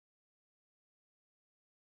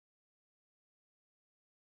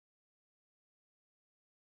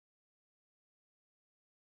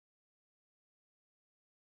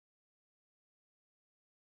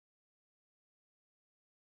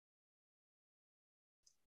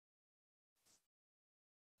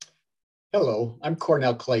Hello, I'm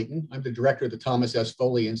Cornell Clayton. I'm the director of the Thomas S.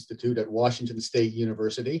 Foley Institute at Washington State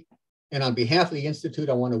University. And on behalf of the Institute,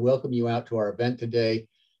 I want to welcome you out to our event today,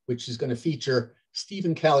 which is going to feature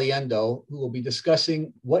Stephen Caliendo, who will be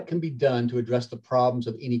discussing what can be done to address the problems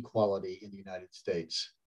of inequality in the United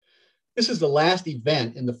States. This is the last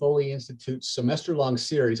event in the Foley Institute's semester-long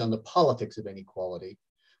series on the politics of inequality,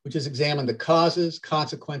 which has examined the causes,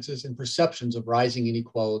 consequences, and perceptions of rising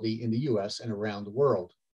inequality in the US and around the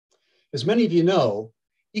world. As many of you know,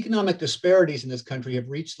 economic disparities in this country have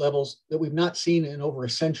reached levels that we've not seen in over a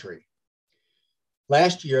century.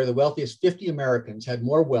 Last year, the wealthiest 50 Americans had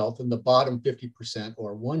more wealth than the bottom 50%,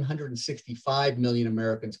 or 165 million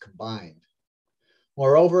Americans combined.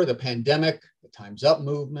 Moreover, the pandemic, the Time's Up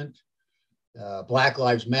movement, Black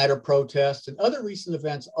Lives Matter protests, and other recent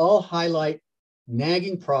events all highlight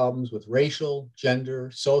nagging problems with racial,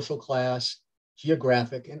 gender, social class,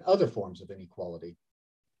 geographic, and other forms of inequality.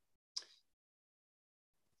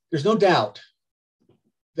 There's no doubt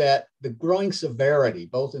that the growing severity,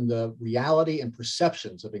 both in the reality and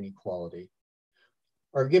perceptions of inequality,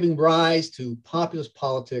 are giving rise to populist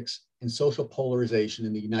politics and social polarization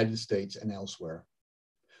in the United States and elsewhere.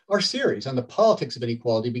 Our series on the politics of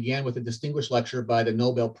inequality began with a distinguished lecture by the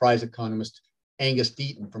Nobel Prize economist Angus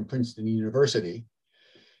Deaton from Princeton University,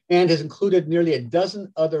 and has included nearly a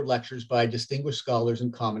dozen other lectures by distinguished scholars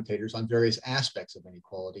and commentators on various aspects of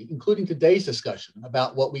inequality, including today's discussion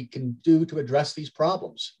about what we can do to address these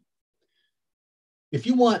problems. If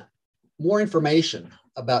you want more information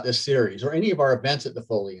about this series or any of our events at the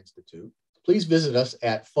Foley Institute, please visit us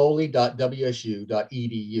at foley.wsu.edu.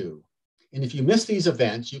 And if you miss these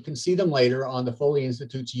events, you can see them later on the Foley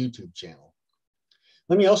Institute's YouTube channel.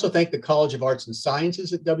 Let me also thank the College of Arts and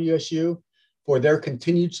Sciences at WSU for their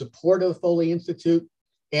continued support of the Foley Institute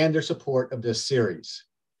and their support of this series.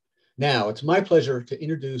 Now, it's my pleasure to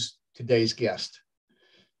introduce today's guest.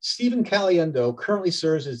 Stephen Caliendo currently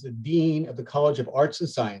serves as the Dean of the College of Arts and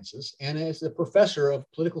Sciences and as the Professor of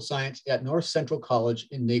Political Science at North Central College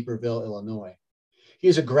in Naperville, Illinois. He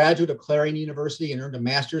is a graduate of Clarion University and earned a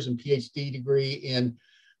master's and PhD degree in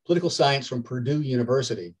political science from Purdue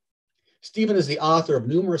University. Stephen is the author of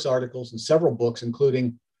numerous articles and several books,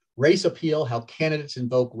 including Race Appeal, How Candidates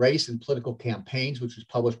Invoke Race in Political Campaigns, which was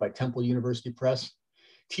published by Temple University Press,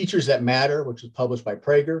 Teachers That Matter, which was published by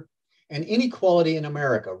Prager, and Inequality in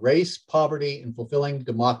America, Race, Poverty, and Fulfilling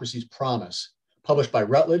Democracy's Promise, published by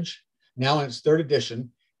Routledge, now in its third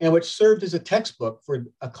edition, and which served as a textbook for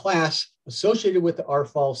a class associated with our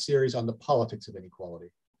fall series on the politics of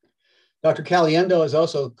inequality. Dr. Caliendo is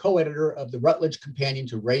also co-editor of the Routledge Companion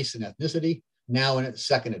to Race and Ethnicity, now in its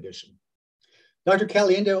second edition. Dr.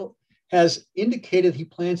 Caliendo has indicated he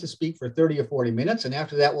plans to speak for 30 or 40 minutes, and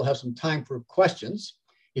after that, we'll have some time for questions.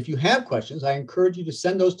 If you have questions, I encourage you to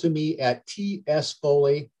send those to me at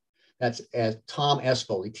tsfoley, that's at Tom S.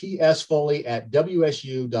 Foley,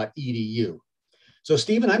 tsfoley@wsu.edu. So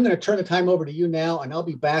Stephen, I'm going to turn the time over to you now, and I'll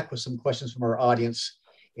be back with some questions from our audience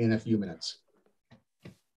in a few minutes.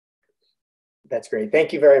 That's great.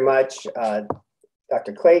 Thank you very much,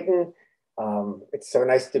 Dr. Clayton. It's so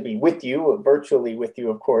nice to be with you, virtually with you,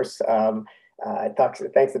 of course. Thanks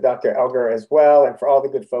to Dr. Elgar as well, and for all the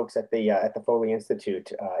good folks at the Foley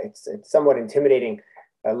Institute. It's somewhat intimidating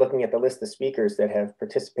looking at the list of speakers that have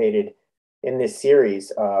participated in this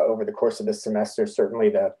series over the course of this semester. Certainly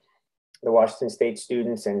the Washington State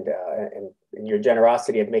students and your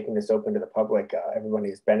generosity of making this open to the public. Everybody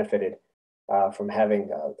has benefited from having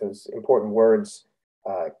those important words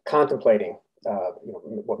contemplating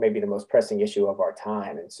what may be the most pressing issue of our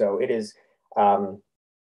time. And so it is,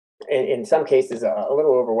 in some cases, a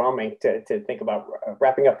little overwhelming to think about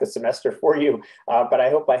wrapping up the semester for you. But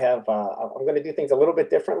I hope I'm going to do things a little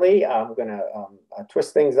bit differently. I'm going to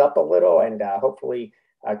twist things up a little and hopefully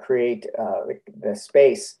create the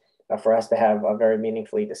space for us to have a very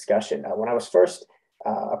meaningfully discussion. When I was first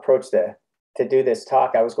approached to do this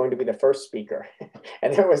talk, I was going to be the first speaker,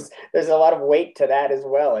 and there's a lot of weight to that as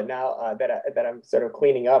well. And now that I'm sort of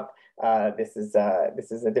cleaning up, this is a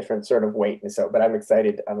different sort of weight. And so, but I'm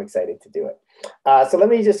excited to do it. So let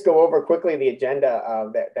me just go over quickly the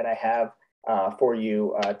agenda that I have for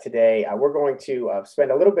you today. We're going to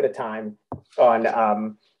spend a little bit of time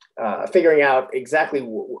on figuring out exactly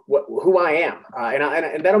who I am.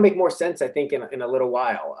 And that'll make more sense, I think, in a little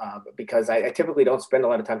while, because I typically don't spend a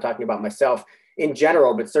lot of time talking about myself in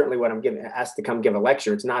general, but certainly when I'm asked to come give a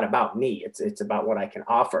lecture, it's not about me, it's about what I can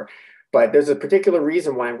offer. But there's a particular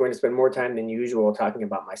reason why I'm going to spend more time than usual talking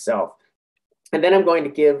about myself. And then I'm going to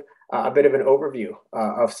give a bit of an overview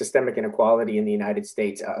of systemic inequality in the United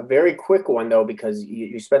States. A very quick one, though, because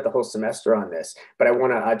you spent the whole semester on this. But I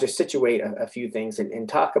want to just situate a few things and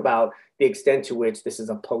talk about the extent to which this is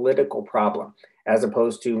a political problem, as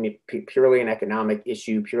opposed to purely an economic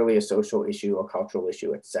issue, purely a social issue, or cultural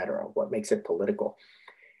issue, et cetera. What makes it political?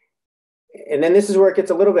 And then this is where it gets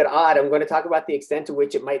a little bit odd. I'm going to talk about the extent to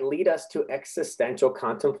which it might lead us to existential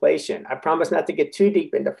contemplation. I promise not to get too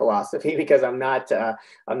deep into philosophy because I'm not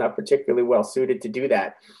particularly well suited to do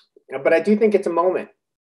that. But I do think it's a moment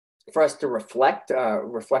for us to reflect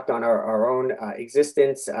on our own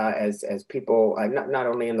existence as people, not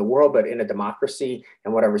only in the world, but in a democracy,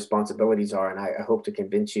 and what our responsibilities are. And I hope to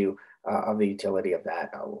convince you of the utility of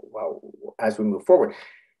that as we move forward.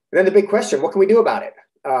 And then the big question, what can we do about it?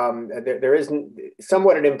 There is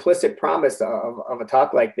somewhat an implicit promise of a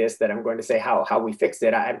talk like this that I'm going to say how we fix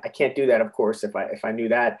it. I can't do that, of course. If I knew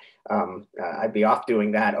that, I'd be off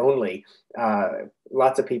doing that only.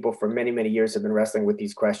 Lots of people for many, many years have been wrestling with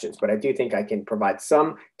these questions, but I do think I can provide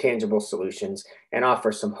some tangible solutions and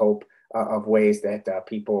offer some hope of ways that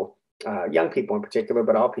people, young people in particular,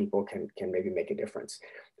 but all people can maybe make a difference.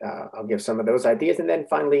 I'll give some of those ideas, and then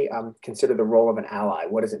finally consider the role of an ally.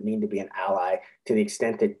 What does it mean to be an ally to the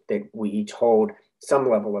extent that we each hold some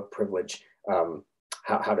level of privilege?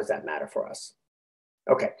 How does that matter for us?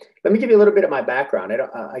 Okay, let me give you a little bit of my background.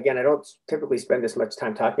 Again, I don't typically spend this much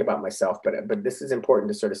time talking about myself, but this is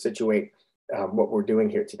important to sort of situate what we're doing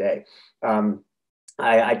here today. I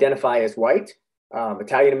identify as white.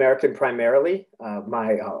 Italian-American primarily,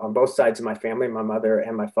 on both sides of my family, my mother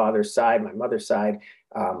and my father's side. My mother's side,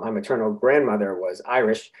 my maternal grandmother was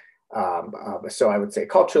Irish, so I would say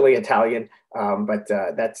culturally Italian, but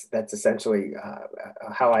that's essentially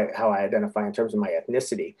how I identify in terms of my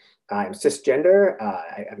ethnicity. I'm cisgender,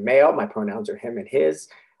 I'm male, my pronouns are him and his.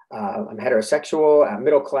 I'm heterosexual, I'm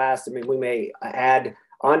middle class. I mean, we may add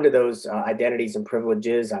onto those identities and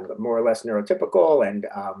privileges. I'm more or less neurotypical, and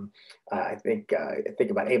I think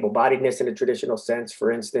about able-bodiedness in a traditional sense,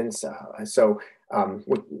 for instance.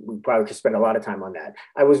 We probably could spend a lot of time on that.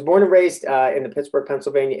 I was born and raised in the Pittsburgh,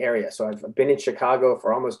 Pennsylvania area, so I've been in Chicago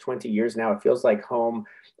for almost 20 years now. It feels like home,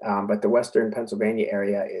 but the Western Pennsylvania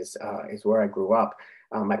area is where I grew up.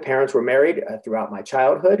 My parents were married throughout my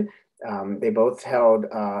childhood. They both held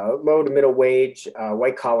low to middle wage,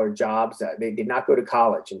 white collar jobs. They did not go to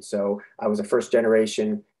college. And so I was a first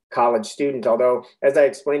generation college student. Although, as I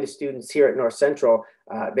explained to students here at North Central,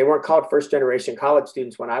 they weren't called first generation college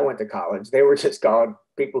students when I went to college. They were just called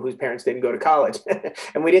people whose parents didn't go to college.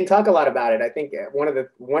 And we didn't talk a lot about it. I think one of the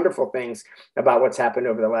wonderful things about what's happened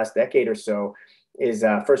over the last decade or so is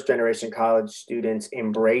first generation college students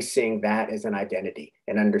embracing that as an identity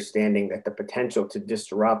and understanding that the potential to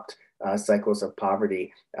disrupt cycles of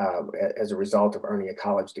poverty as a result of earning a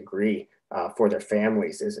college degree for their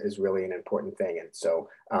families is really an important thing. And so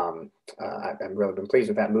I've really been pleased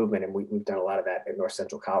with that movement, and we've done a lot of that at North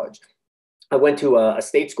Central College. I went to a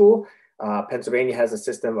state school. Pennsylvania has a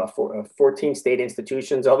system of 14 state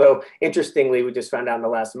institutions, although interestingly, we just found out in the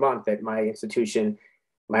last month that my institution,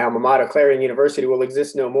 my alma mater, Clarion University, will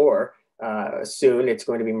exist no more. Soon. It's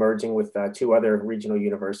going to be merging with two other regional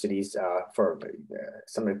universities for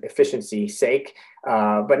some efficiency sake.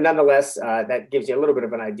 But nonetheless, that gives you a little bit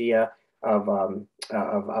of an idea of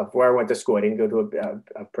where I went to school. I didn't go to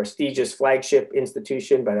a prestigious flagship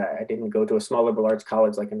institution, but I didn't go to a small liberal arts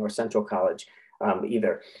college like a North Central College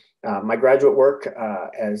either. My graduate work,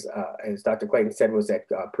 as Dr. Clayton said, was at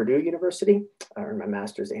Purdue University. I earned my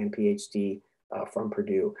master's and PhD from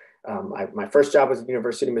Purdue. My first job was at the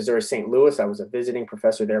University of Missouri St. Louis. I was a visiting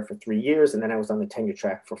professor there for 3 years, and then I was on the tenure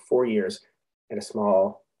track for 4 years at a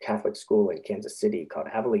small Catholic school in Kansas City called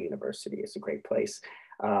Avila University. It's a great place.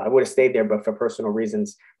 I would have stayed there, but for personal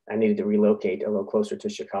reasons, I needed to relocate a little closer to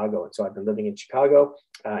Chicago. And so I've been living in Chicago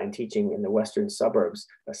and teaching in the western suburbs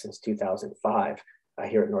since 2005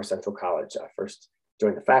 here at North Central College. I first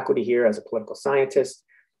joined the faculty here as a political scientist.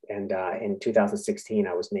 And in 2016,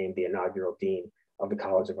 I was named the inaugural dean of the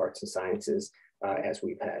College of Arts and Sciences as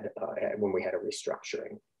we've had when we had a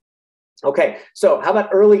restructuring. Okay, so how about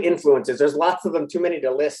early influences? There's lots of them, too many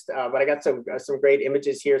to list, but I got some great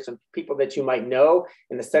images here, some people that you might know.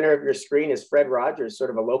 In the center of your screen is Fred Rogers, sort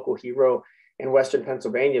of a local hero in Western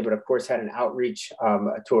Pennsylvania, but of course had an outreach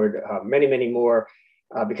toward many, many more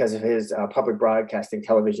because of his public broadcasting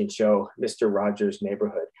television show, Mr. Rogers'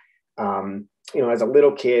 Neighborhood. As a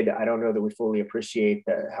little kid, I don't know that we fully appreciate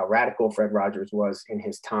how radical Fred Rogers was in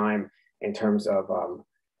his time in terms of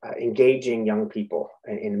engaging young people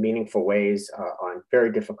in meaningful ways on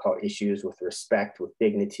very difficult issues with respect, with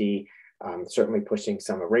dignity, certainly pushing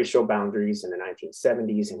some racial boundaries in the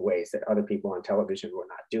 1970s in ways that other people on television were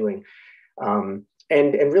not doing.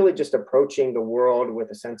 And really just approaching the world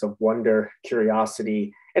with a sense of wonder,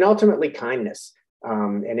 curiosity, and ultimately kindness.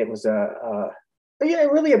 And it was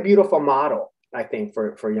really a beautiful model, I think,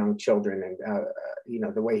 for young children,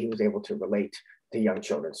 and the way he was able to relate to young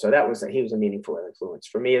children. So he was a meaningful influence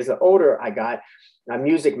for me. As the older I got,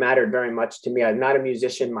 music mattered very much to me. I'm not a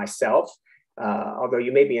musician myself, although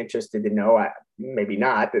you may be interested to know, maybe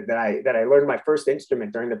not, that I learned my first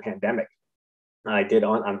instrument during the pandemic. I've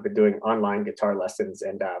been doing online guitar lessons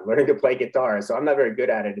and learning to play guitar. So I'm not very good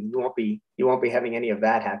at it, and you won't be having any of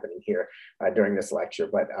that happening here during this lecture.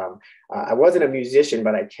 But I wasn't a musician,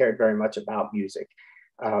 but I cared very much about music.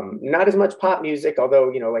 Not as much pop music,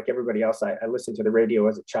 although, like everybody else, I listened to the radio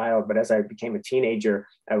as a child. But as I became a teenager,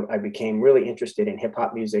 I became really interested in hip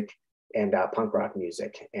hop music and punk rock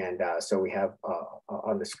music. And so we have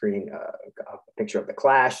on the screen a picture of The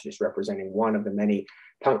Clash, just representing one of the many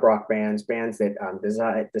punk rock bands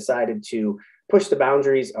that decided to push the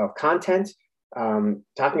boundaries of content,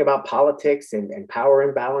 talking about politics and power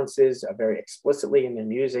imbalances very explicitly in their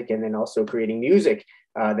music, and then also creating music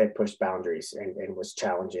that pushed boundaries and was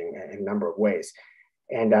challenging in a number of ways.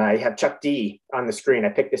 And I have Chuck D on the screen. I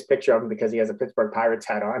picked this picture of him because he has a Pittsburgh Pirates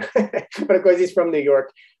hat on, but of course he's from New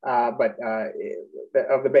York. But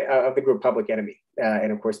of the group Public Enemy,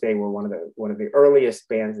 and of course they were one of the earliest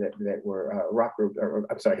bands that were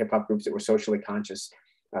hip hop groups that were socially conscious.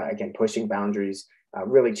 Again, pushing boundaries,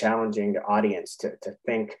 really challenging the audience to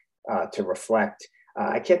think, to reflect.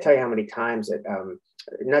 I can't tell you how many times that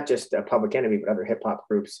not just Public Enemy, but other hip hop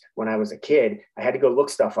groups. When I was a kid, I had to go look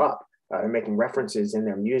stuff up. They're making references in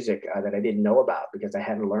their music that I didn't know about because I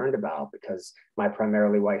hadn't learned about, because my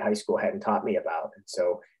primarily white high school hadn't taught me about. And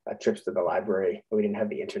so trips to the library, we didn't have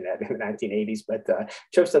the internet in the 1980s, but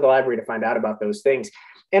trips to the library to find out about those things.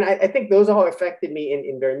 And I think those all affected me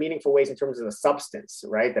in very meaningful ways in terms of the substance,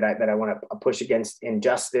 right? That I want to push against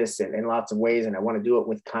injustice in lots of ways. And I want to do it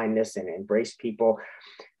with kindness and embrace people,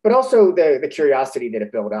 but also the curiosity that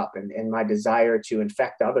it built up and my desire to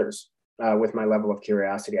infect others with my level of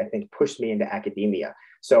curiosity, I think pushed me into academia.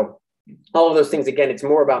 So all of those things, again, it's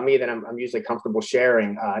more about me than I'm usually comfortable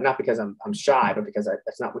sharing, not because I'm shy, but because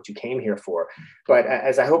that's not what you came here for. But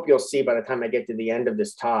as I hope you'll see by the time I get to the end of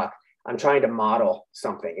this talk, I'm trying to model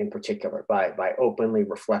something in particular by openly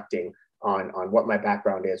reflecting on what my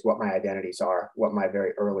background is, what my identities are, what my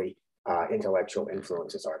very early intellectual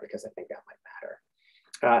influences are, because I think that might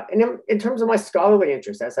matter. And in terms of my scholarly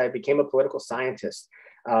interest, as I became a political scientist,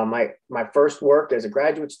 my first work as a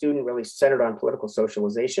graduate student really centered on political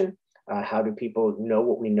socialization. How do people know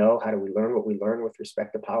what we know? How do we learn what we learn with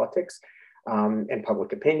respect to politics and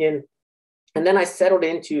public opinion? And then I settled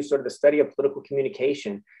into sort of the study of political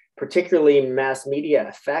communication, particularly mass media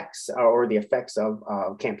effects or the effects of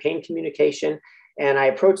campaign communication. And I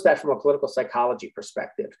approached that from a political psychology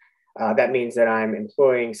perspective. That means that I'm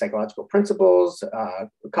employing psychological principles,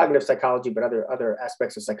 cognitive psychology, but other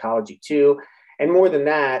aspects of psychology too. And more than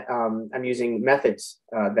that, I'm using methods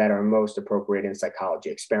that are most appropriate in psychology,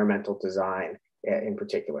 experimental design in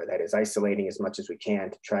particular. That is isolating as much as we can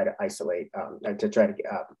to try to isolate, to try to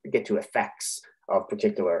get to effects of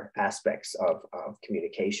particular aspects of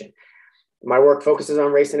communication. My work focuses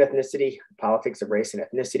on race and ethnicity, politics of race and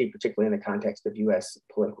ethnicity, particularly in the context of US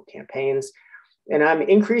political campaigns. And I'm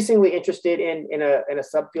increasingly interested in a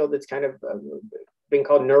subfield that's kind of been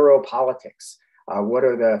called neuropolitics. What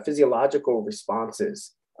are the physiological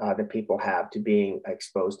responses that people have to being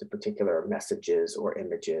exposed to particular messages or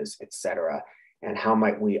images, et cetera? And how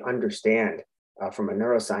might we understand from a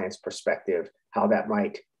neuroscience perspective how that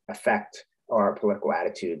might affect our political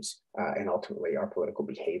attitudes and ultimately our political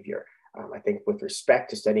behavior? I think with respect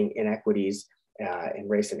to studying inequities in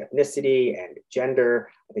race and ethnicity and gender,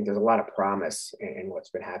 I think there's a lot of promise in what's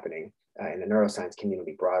been happening in the neuroscience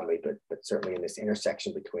community broadly, but certainly in this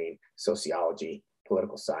intersection between sociology,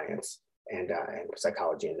 political science, and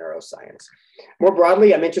psychology and neuroscience. More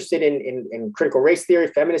broadly, I'm interested in critical race theory,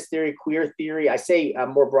 feminist theory, queer theory. I say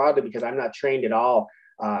more broadly because I'm not trained at all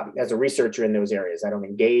as a researcher in those areas. I don't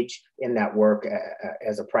engage in that work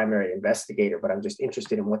as a primary investigator, but I'm just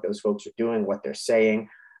interested in what those folks are doing, what they're saying.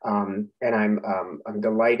 And I'm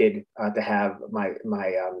delighted to have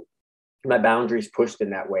my boundaries pushed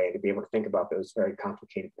in that way and to be able to think about those very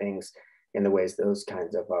complicated things in the ways those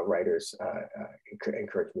kinds of writers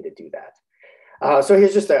encourage me to do that. So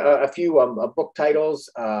here's just a few book titles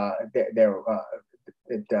that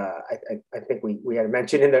I think we had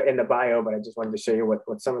mentioned in the bio, but I just wanted to show you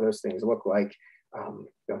what some of those things look like.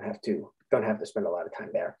 Don't have to don't have to spend a lot of time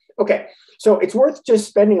there. Okay, so it's worth just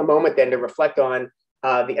spending a moment then to reflect on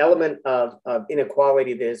the element of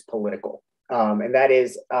inequality that is political. And that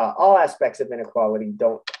is all aspects of inequality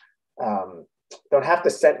don't have to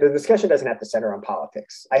the discussion doesn't have to center on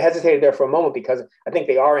politics. I hesitated there for a moment because I think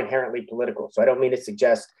they are inherently political. So I don't mean to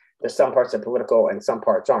suggest there's some parts that are political and some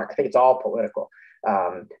parts aren't. I think it's all political.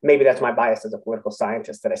 Maybe that's my bias as a political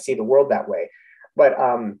scientist, that I see the world that way. But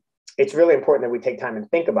it's really important that we take time and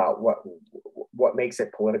think about what makes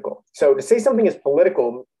it political. So to say something is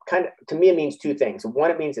political, kind of, to me, it means two things. One,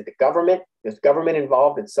 it means that there's government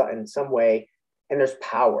involved in some way, and there's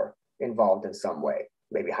power involved in some way.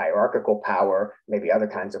 Maybe hierarchical power, maybe other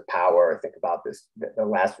kinds of power. Think about this,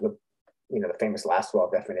 the famous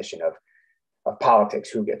Lastwell definition of politics: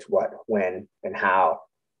 who gets what, when, and how.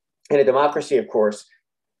 In a democracy, of course,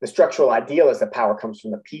 the structural ideal is that power comes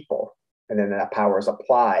from the people, and then that power is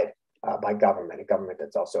applied by government, a government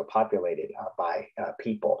that's also populated by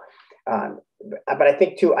people. But I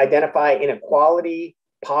think to identify inequality,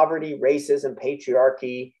 poverty, racism,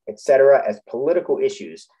 patriarchy, et cetera, as political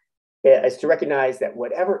issues is to recognize that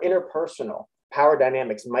whatever interpersonal power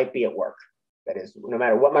dynamics might be at work, that is, no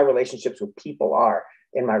matter what my relationships with people are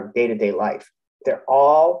in my day-to-day life, they're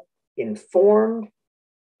all informed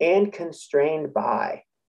and constrained by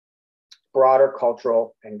broader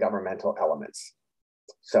cultural and governmental elements.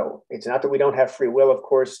 So it's not that we don't have free will, of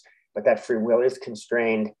course, but that free will is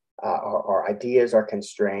constrained. Our ideas are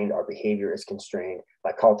constrained. Our behavior is constrained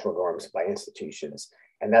by cultural norms, by institutions.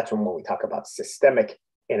 And that's when we talk about systemic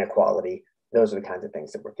inequality, those are the kinds of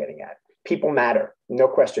things that we're getting at. People matter, no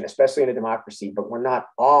question, especially in a democracy, but we're not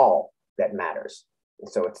all that matters. And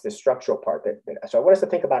so it's the structural part so I want us to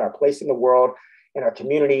think about our place in the world, in our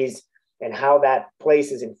communities, and how that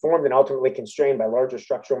place is informed and ultimately constrained by larger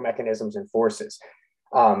structural mechanisms and forces.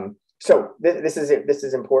 So this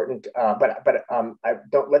is important, but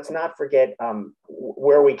let's not forget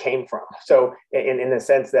where we came from. So in the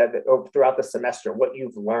sense that throughout the semester, what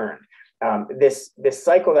you've learned, this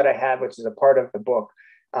cycle that I have, which is a part of the book,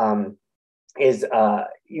 is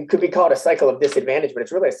you could be called a cycle of disadvantage, but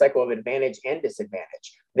it's really a cycle of advantage and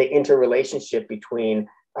disadvantage. The interrelationship between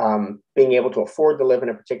being able to afford to live in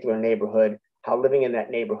a particular neighborhood, how living in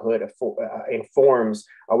that neighborhood informs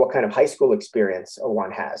what kind of high school experience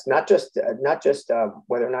one has, not just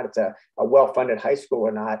whether or not it's a well-funded high school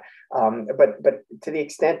or not, but to the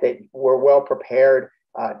extent that we're well prepared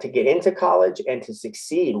to get into college and to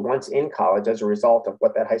succeed once in college as a result of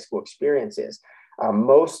what that high school experience is.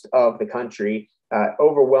 Most of the country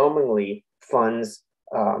overwhelmingly funds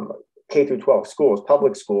K through 12 schools,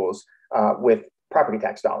 public schools, with property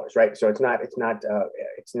tax dollars, right? So it's not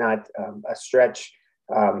a stretch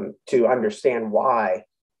to understand why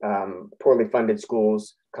poorly funded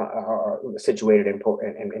schools are situated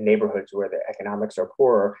in neighborhoods where the economics are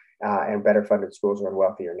poorer, and better funded schools are in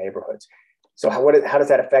wealthier neighborhoods. So how does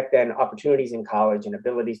that affect then opportunities in college and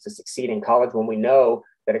abilities to succeed in college, when we know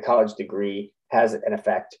that a college degree has an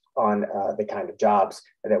effect on the kind of jobs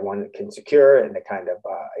that one can secure and the kind of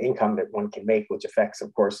income that one can make, which affects,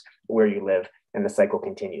 of course, where you live, and the cycle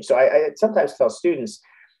continues. So I sometimes tell students,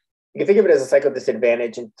 you can think of it as a cycle of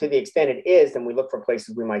disadvantage, and to the extent it is, then we look for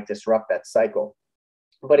places we might disrupt that cycle.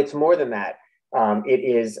 But it's more than that.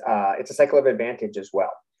 It's a cycle of advantage as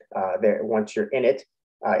well. Once you're in it,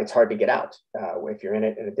 it's hard to get out. If you're in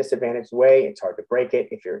it in a disadvantaged way, it's hard to break it.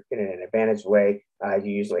 If you're in it in an advantaged way,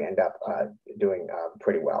 you usually end up doing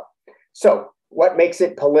pretty well. So what makes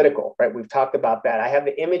it political, right? We've talked about that. I have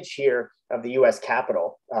the image here of the US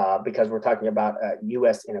Capitol because we're talking about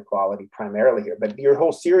US inequality primarily here, but your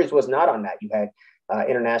whole series was not on that. You had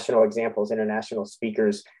international examples, international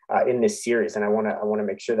speakers in this series, and I want to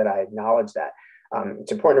make sure that I acknowledge that.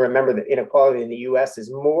 It's important to remember that inequality in the US is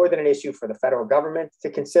more than an issue for the federal government to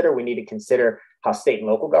consider. We need to consider how state and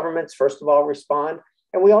local governments, first of all, respond.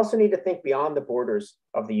 And we also need to think beyond the borders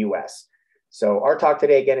of the US. So our talk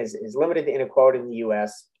today, again, is limited to inequality in the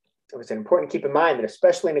US. It's important to keep in mind that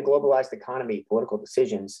especially in a globalized economy, political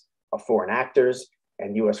decisions of foreign actors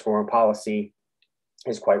and US foreign policy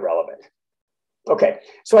is quite relevant. Okay,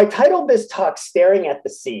 so I titled this talk Staring at the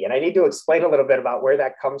Sea, and I need to explain a little bit about where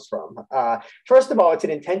that comes from. First of all, it's an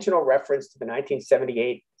intentional reference to the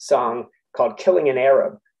 1978 song called Killing an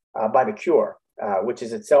Arab by The Cure, which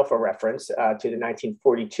is itself a reference to the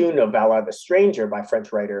 1942 novella The Stranger by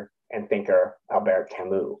French writer and thinker Albert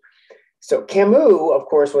Camus. So Camus, of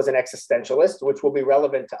course, was an existentialist, which will be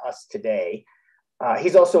relevant to us today.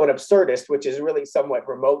 He's also an absurdist, which is really somewhat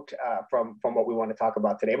remote from what we want to talk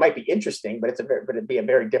about today. It might be interesting, but it'd be a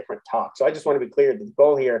very different talk. So I just want to be clear that the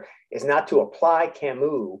goal here is not to apply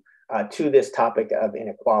Camus to this topic of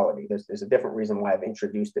inequality. There's a different reason why I've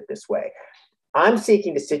introduced it this way. I'm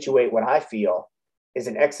seeking to situate what I feel is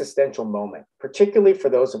an existential moment, particularly for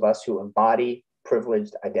those of us who embody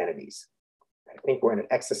privileged identities. I think we're in an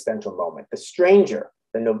existential moment. The Stranger,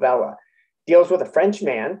 the novella, deals with a French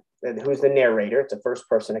man who's the narrator. It's a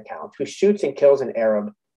first-person account, who shoots and kills an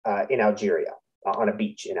Arab in Algeria, on a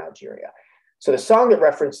beach in Algeria. So the song that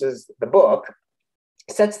references the book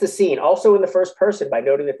sets the scene also in the first person by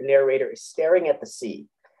noting that the narrator is staring at the sea,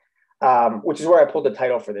 which is where I pulled the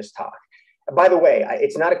title for this talk. By the way,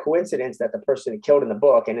 it's not a coincidence that the person killed in the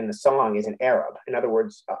book and in the song is an Arab. In other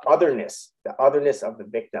words, otherness, the otherness of the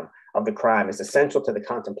victim of the crime is essential to the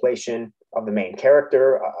contemplation of the main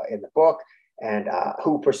character in the book, and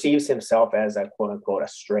who perceives himself as a quote unquote a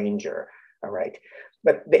stranger. All right.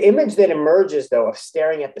 But the image that emerges, though, of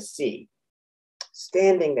staring at the sea,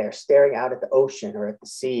 standing there, staring out at the ocean or at the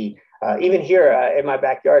sea, even here in my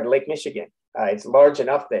backyard, Lake Michigan, it's large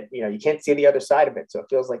enough that you can't see the other side of it. So it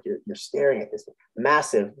feels like you're staring at this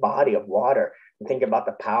massive body of water and think about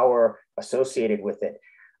the power associated with it.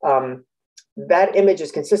 That image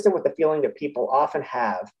is consistent with the feeling that people often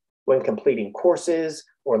have when completing courses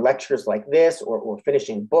or lectures like this, or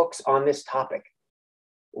finishing books on this topic.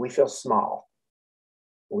 We feel small.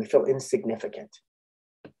 We feel insignificant.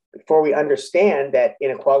 Before we understand that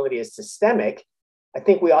inequality is systemic, I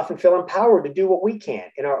think we often feel empowered to do what we can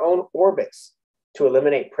in our own orbits to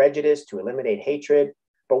eliminate prejudice, to eliminate hatred.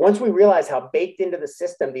 But once we realize how baked into the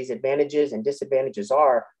system these advantages and disadvantages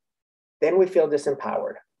are, then we feel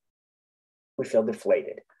disempowered. We feel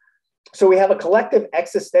deflated. So we have a collective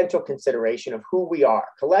existential consideration of who we are,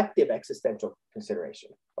 collective existential consideration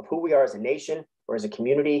of who we are as a nation or as a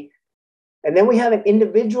community. And then we have an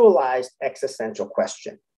individualized existential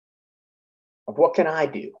question of what can I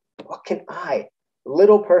do? What can I,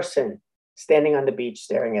 little person standing on the beach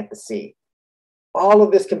staring at the sea? All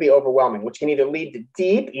of this can be overwhelming, which can either lead to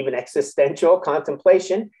deep, even existential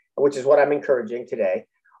contemplation, which is what I'm encouraging today,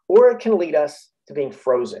 or it can lead us to being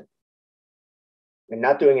frozen and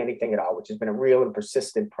not doing anything at all, which has been a real and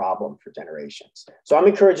persistent problem for generations. So I'm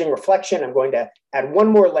encouraging reflection. I'm going to add one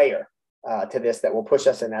more layer to this that will push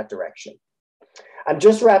us in that direction. I'm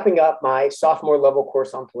just wrapping up my sophomore level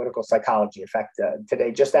course on political psychology. In fact,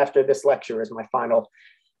 today, just after this lecture, is my final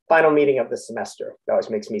meeting of the semester. That always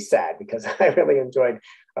makes me sad because I really enjoyed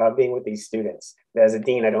being with these students. As a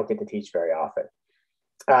dean, I don't get to teach very often.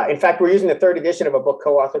 In fact, we're using the third edition of a book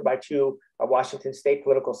co-authored by two Washington State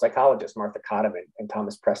political psychologists, Martha Cottom and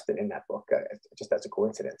Thomas Preston, in that book, just as a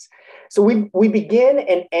coincidence. So we begin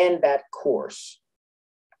and end that course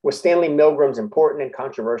with Stanley Milgram's important and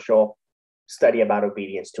controversial study about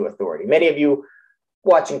obedience to authority. Many of you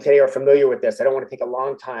watching today are familiar with this. I don't want to take a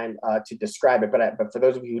long time to describe it, but for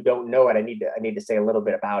those of you who don't know it, I need to say a little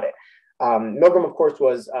bit about it. Milgram, of course,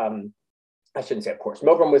 was, I shouldn't say of course,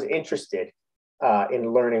 Milgram was interested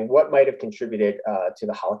in learning what might have contributed to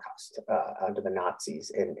the Holocaust under the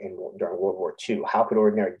Nazis during World War II. How could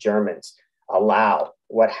ordinary Germans allow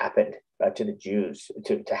what happened to the Jews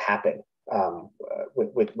to happen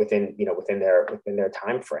within their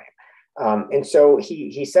time frame? And so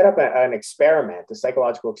he set up an experiment, a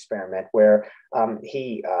psychological experiment, where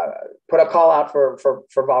he put a call out for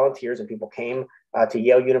volunteers, and people came to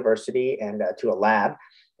Yale University and to a lab.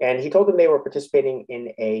 And he told them they were participating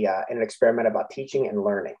in an experiment about teaching and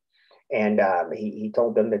learning. And he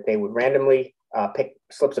told them that they would randomly pick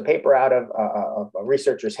slips of paper out of a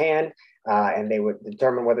researcher's hand, and they would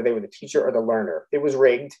determine whether they were the teacher or the learner. It was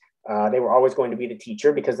rigged. They were always going to be the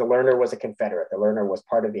teacher because the learner was a Confederate. The learner was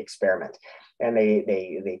part of the experiment. And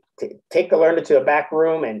they take the learner to a back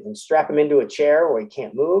room and strap him into a chair where he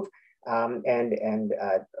can't move, and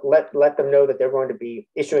let them know that they're going to be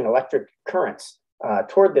issuing electric currents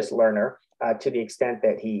toward this learner to the extent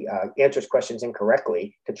that he answers questions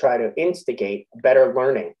incorrectly, to try to instigate better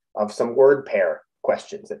learning of some word pair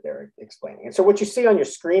questions that they're explaining. And so what you see on your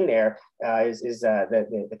screen there is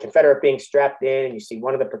the Confederate being strapped in, and you see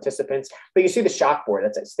one of the participants, but you see the shock board.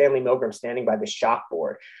 That's Stanley Milgram standing by the shock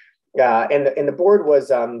board. And the board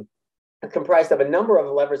was comprised of a number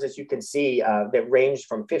of levers, as you can see, that ranged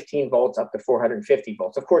from 15 volts up to 450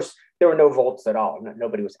 volts. Of course, there were no volts at all.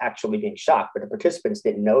 Nobody was actually being shocked, but the participants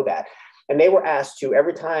didn't know that. And they were asked to,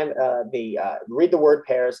 every time they read the word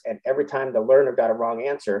pairs, and every time the learner got a wrong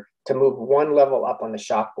answer, to move one level up on the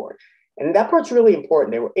shock board. And that part's really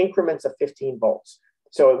important. They were increments of 15 volts.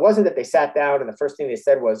 So it wasn't that they sat down and the first thing they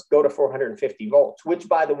said was go to 450 volts, which,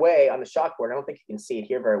 by the way, on the chalkboard, I don't think you can see it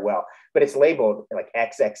here very well, but it's labeled like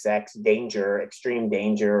XXX, danger, extreme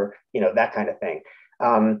danger, that kind of thing.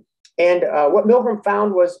 What Milgram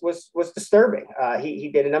found was disturbing.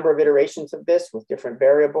 He did a number of iterations of this with different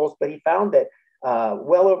variables, but he found that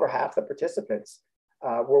well over half the participants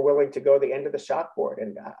were willing to go the end of the chalkboard.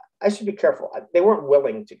 And I should be careful. They weren't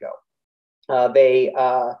willing to go. They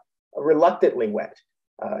reluctantly went.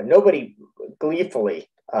 Nobody gleefully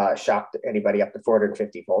shocked anybody up to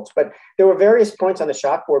 450 volts, but there were various points on the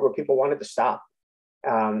chalkboard where people wanted to stop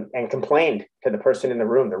and complained to the person in the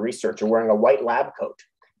room, the researcher wearing a white lab coat,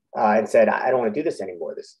 and said, I don't want to do this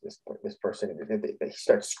anymore. This person, he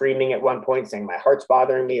starts screaming at one point, saying, my heart's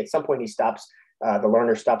bothering me. At some point, the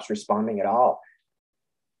learner stops responding at all.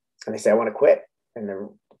 And they say, I want to quit. And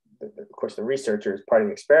of course, the researcher, as part of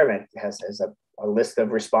the experiment, has a list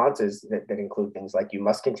of responses that include things like, you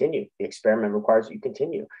must continue. The experiment requires you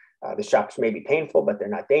continue. The shocks may be painful, but they're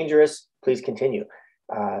not dangerous. Please continue.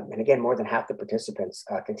 And again, more than half the participants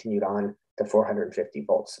continued on to 450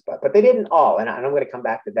 volts, but they didn't all. And I'm going to come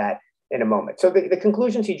back to that in a moment. So the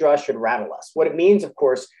conclusions he draws should rattle us. What it means, of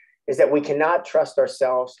course, is that we cannot trust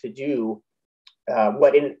ourselves to do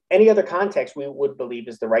what in any other context we would believe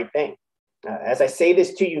is the right thing. As I say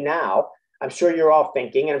this to you now, I'm sure you're all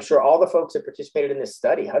thinking, and I'm sure all the folks that participated in this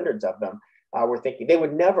study, hundreds of them, were thinking they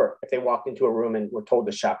would never, if they walked into a room and were told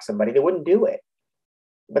to shock somebody, they wouldn't do it.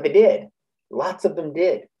 But they did. Lots of them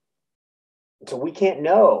did. So we can't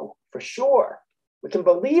know for sure. We can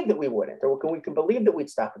believe that we wouldn't, or we can believe that we'd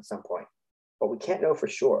stop at some point, but we can't know for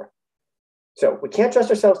sure. So we can't trust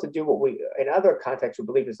ourselves to do what we, in other contexts, we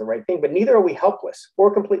believe is the right thing, but neither are we helpless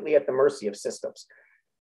or completely at the mercy of systems.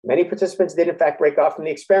 Many participants did, in fact, break off from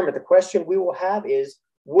the experiment. The question we will have is,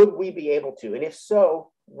 would we be able to? And if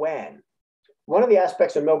so, when? One of the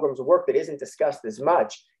aspects of Milgram's work that isn't discussed as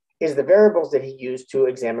much is the variables that he used to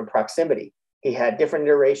examine proximity. He had different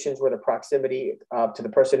iterations where the proximity to the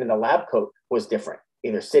person in the lab coat was different,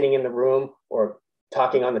 either sitting in the room or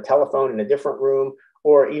talking on the telephone in a different room,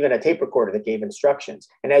 or even a tape recorder that gave instructions.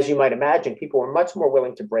 And as you might imagine, people were much more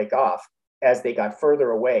willing to break off as they got further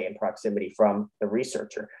away in proximity from the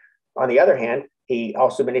researcher. On the other hand, he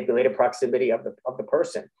also manipulated proximity of the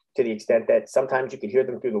person to the extent that sometimes you could hear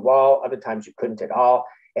them through the wall, other times you couldn't at all.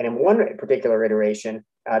 And in one particular iteration,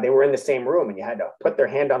 they were in the same room and you had to put their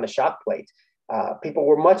hand on the shock plate. People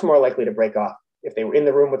were much more likely to break off if they were in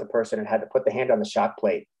the room with the person and had to put the hand on the shock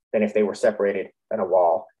plate than if they were separated on a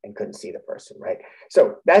wall and couldn't see the person, right?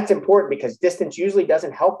 So that's important because distance usually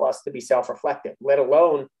doesn't help us to be self-reflective, let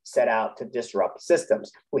alone set out to disrupt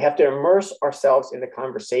systems. We have to immerse ourselves in the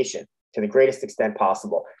conversation to the greatest extent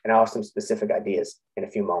possible. And I'll have some specific ideas in a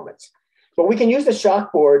few moments. But we can use the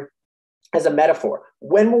chalkboard as a metaphor.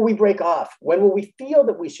 When will we break off? When will we feel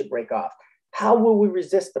that we should break off? How will we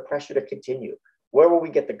resist the pressure to continue? Where will we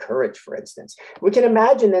get the courage, for instance? We can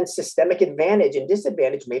imagine then systemic advantage and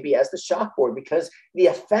disadvantage maybe as the chalkboard because the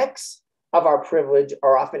effects of our privilege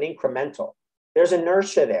are often incremental. There's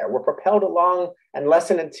inertia there. We're propelled along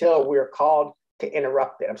unless and until we're called to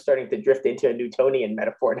interrupt it. I'm starting to drift into a Newtonian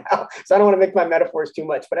metaphor now. So I don't want to make my metaphors too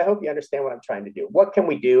much, but I hope you understand what I'm trying to do. What can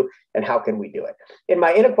we do and how can we do it? In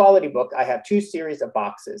my inequality book, I have two series of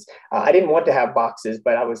boxes. I didn't want to have boxes,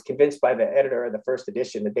 but I was convinced by the editor of the first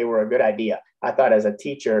edition that they were a good idea. I thought as a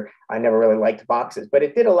teacher, I never really liked boxes, but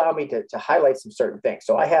it did allow me to highlight some certain things.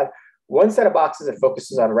 So I have one set of boxes that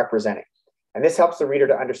focuses on representing. And this helps the reader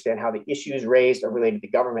to understand how the issues raised are related to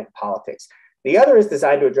government and politics. The other is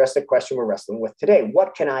designed to address the question we're wrestling with today.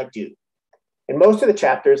 What can I do? In most of the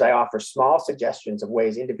chapters, I offer small suggestions of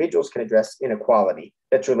ways individuals can address inequality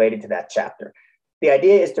that's related to that chapter. The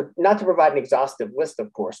idea is not to provide an exhaustive list,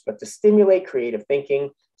 of course, but to stimulate creative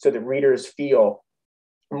thinking so that readers feel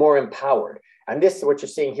more empowered. And this, what you're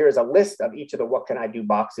seeing here is a list of each of the what can I do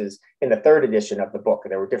boxes in the third edition of the book.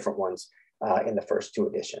 There were different ones in the first two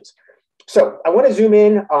editions. So I want to zoom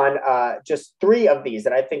in on just three of these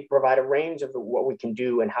that I think provide a range of what we can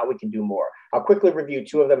do and how we can do more. I'll quickly review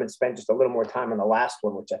two of them and spend just a little more time on the last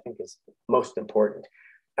one, which I think is most important.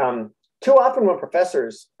 Too often when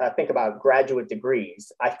professors think about graduate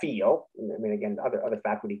degrees, I feel, I mean, again, other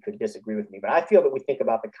faculty could disagree with me, but I feel that we think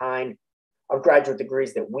about the kind of graduate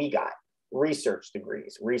degrees that we got, research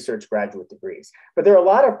degrees, research graduate degrees. But there are a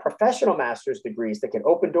lot of professional master's degrees that can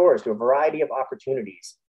open doors to a variety of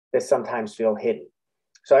opportunities that sometimes feel hidden.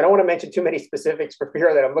 So I don't want to mention too many specifics for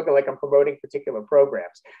fear that I'm looking like I'm promoting particular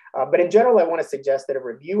programs. But in general, I want to suggest that a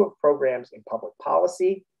review of programs in public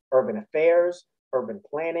policy, urban affairs, urban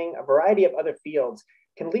planning, a variety of other fields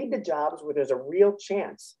can lead to jobs where there's a real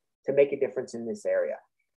chance to make a difference in this area.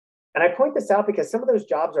 And I point this out because some of those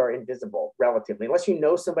jobs are invisible relatively, unless you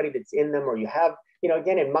know somebody that's in them, or you have,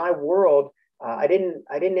 again, in my world, I didn't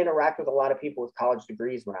interact with a lot of people with college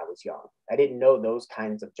degrees when I was young. I didn't know those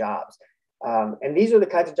kinds of jobs. And these are the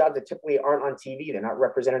kinds of jobs that typically aren't on TV. They're not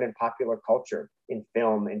represented in popular culture, in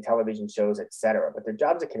film, in television shows, et cetera. But they're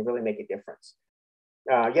jobs that can really make a difference.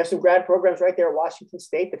 You have some grad programs right there at Washington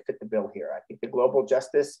State that fit the bill here. I think the Global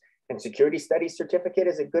Justice and Security Studies certificate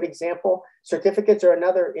is a good example. Certificates are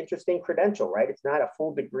another interesting credential, right? It's not a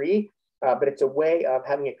full degree, but it's a way of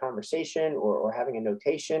having a conversation or having a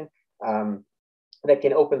notation that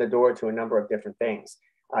can open the door to a number of different things.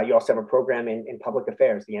 You also have a program in public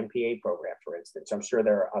affairs, the MPA program, for instance. I'm sure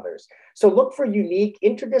there are others. So look for unique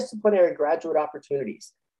interdisciplinary graduate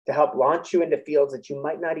opportunities to help launch you into fields that you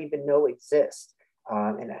might not even know exist.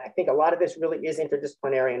 And I think a lot of this really is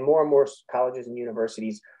interdisciplinary, and more colleges and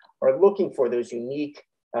universities are looking for those unique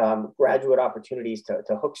graduate opportunities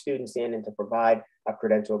to hook students in and to provide a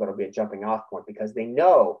credential that'll be a jumping off point, because they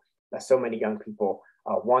know that so many young people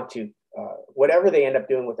want to, whatever they end up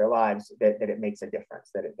doing with their lives, that it makes a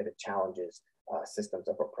difference, that it challenges systems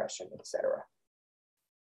of oppression, et cetera.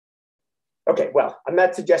 Okay, well, I'm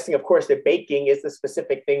not suggesting, of course, that baking is the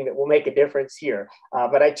specific thing that will make a difference here,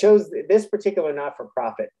 but I chose this particular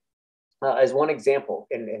not-for-profit as one example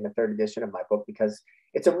in the third edition of my book, because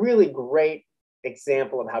it's a really great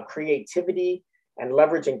example of how creativity and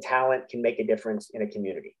leveraging talent can make a difference in a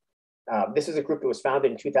community. This is a group that was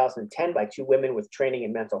founded in 2010 by two women with training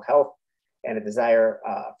in mental health and a desire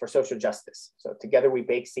for social justice. So Together We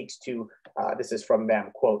Bake seeks to, this is from them,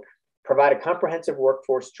 quote, provide a comprehensive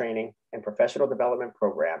workforce training and professional development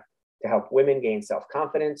program to help women gain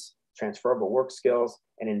self-confidence, transferable work skills,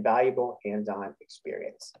 and invaluable hands-on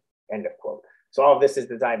experience, end of quote. So all of this is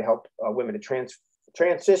designed to help women to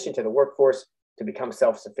transition to the workforce to become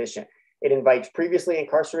self-sufficient. It invites previously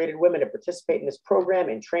incarcerated women to participate in this program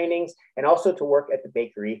and trainings, and also to work at the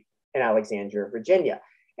bakery in Alexandria, Virginia.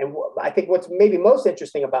 And I think what's maybe most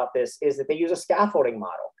interesting about this is that they use a scaffolding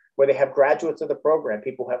model where they have graduates of the program,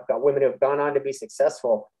 women who have gone on to be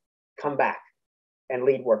successful, come back and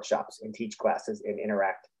lead workshops and teach classes and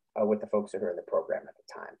interact with the folks that are in the program at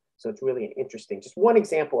the time. So it's really an interesting, just one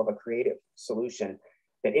example of a creative solution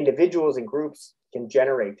that individuals and groups can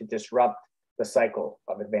generate to disrupt the cycle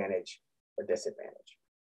of advantage or disadvantage.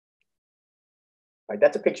 Right,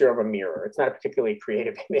 that's a picture of a mirror. It's not a particularly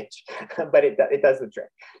creative image, but it does the trick.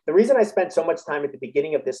 The reason I spent so much time at the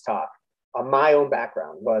beginning of this talk on my own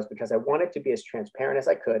background was because I wanted to be as transparent as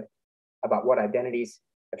I could about what identities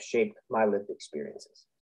have shaped my lived experiences.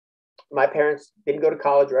 My parents didn't go to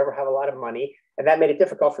college or ever have a lot of money, and that made it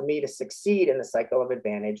difficult for me to succeed in the cycle of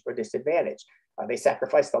advantage or disadvantage. They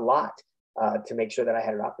sacrificed a lot to make sure that I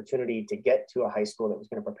had an opportunity to get to a high school that was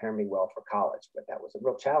going to prepare me well for college, but that was a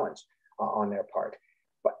real challenge on their part.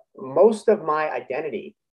 But most of my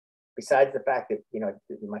identity, besides the fact that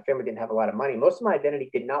my family didn't have a lot of money, most of my identity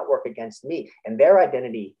did not work against me, and their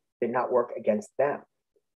identity did not work against them.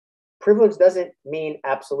 Privilege doesn't mean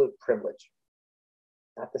absolute privilege.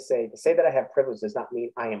 Not to say that I have privilege does not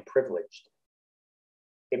mean I am privileged.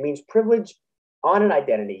 It means privilege on an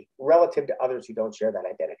identity relative to others who don't share that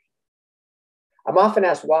identity. I'm often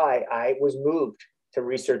asked why I was moved to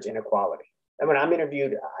research inequality. And when I'm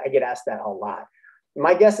interviewed, I get asked that a lot.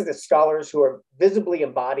 My guess is that scholars who are visibly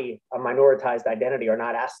embody a minoritized identity are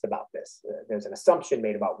not asked about this. There's an assumption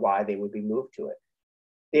made about why they would be moved to it.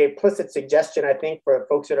 The implicit suggestion, I think, for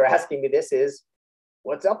folks that are asking me this is,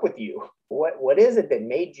 what's up with you? What is it that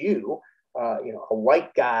made you, a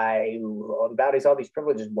white guy who embodies all these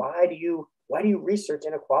privileges? Why do you research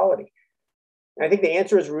inequality? And I think the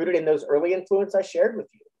answer is rooted in those early influences I shared with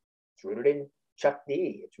you. It's rooted in Chuck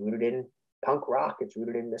D. It's rooted in punk rock. It's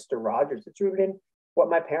rooted in Mr. Rogers. It's rooted in what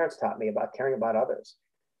my parents taught me about caring about others.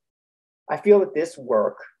 I feel that this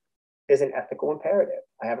work is an ethical imperative.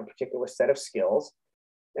 I have a particular set of skills,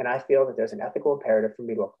 and I feel that there's an ethical imperative for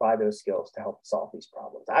me to apply those skills to help solve these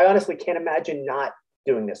problems. I honestly can't imagine not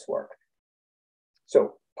doing this work.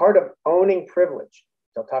 So part of owning privilege,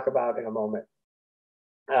 which I'll talk about in a moment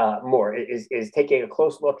more, is taking a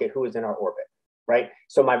close look at who is in our orbit, right?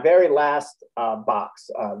 So my very last box,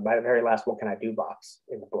 my very last what can I do box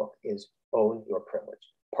in the book is own your privilege.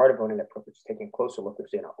 Part of owning that privilege is taking a closer look at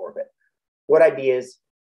who's in our orbit. What ideas,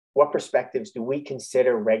 what perspectives do we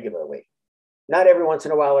consider regularly? Not every once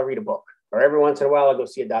in a while I read a book, or every once in a while I go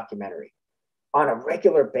see a documentary. On a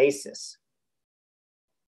regular basis,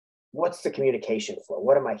 what's the communication flow?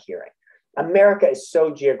 What am I hearing? America is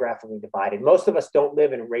so geographically divided. Most of us don't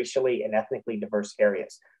live in racially and ethnically diverse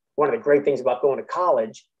areas. One of the great things about going to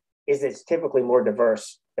college is it's typically more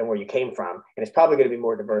diverse than where you came from. And it's probably going to be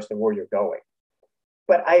more diverse than where you're going.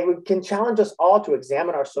 But can challenge us all to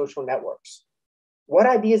examine our social networks. What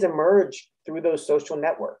ideas emerge through those social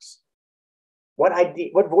networks?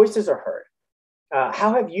 What voices are heard?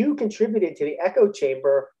 How have you contributed to the echo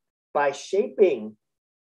chamber by shaping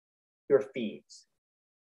your feeds,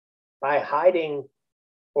 by hiding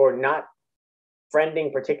or not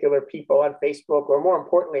friending particular people on Facebook, or more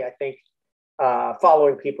importantly, I think,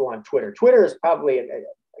 following people on Twitter. Twitter is probably,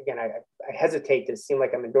 again, I hesitate to seem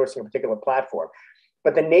like I'm endorsing a particular platform,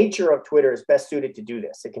 but the nature of Twitter is best suited to do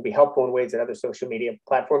this. It can be helpful in ways that other social media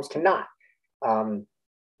platforms cannot.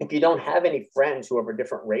 If you don't have any friends who are of a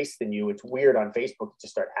different race than you, it's weird on Facebook to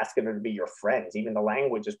just start asking them to be your friends. Even the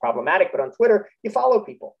language is problematic, but on Twitter, you follow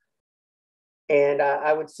people. And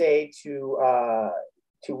I would say to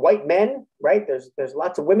white men, right? There's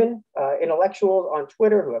lots of women intellectuals on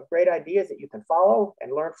Twitter who have great ideas that you can follow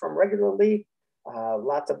and learn from regularly.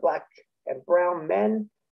 Lots of Black and brown men,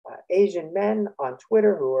 Asian men on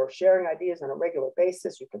Twitter who are sharing ideas on a regular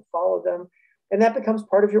basis. You can follow them, and that becomes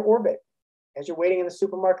part of your orbit. As you're waiting in the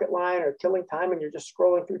supermarket line or killing time and you're just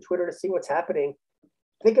scrolling through Twitter to see what's happening,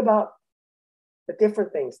 think about the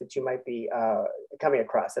different things that you might be coming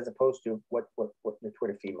across, as opposed to what the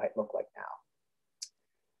Twitter feed might look like now.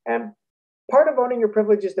 And part of owning your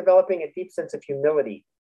privilege is developing a deep sense of humility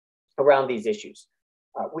around these issues.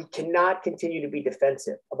 We cannot continue to be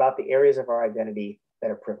defensive about the areas of our identity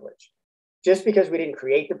that are privileged. Just because we didn't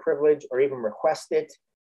create the privilege or even request it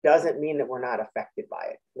doesn't mean that we're not affected by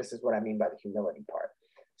it. This is what I mean by the humility part.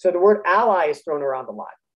 So the word ally is thrown around a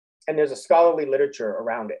lot, and there's a scholarly literature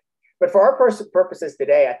around it. But for our purposes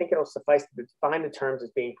today, I think it'll suffice to define the terms as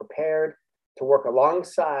being prepared to work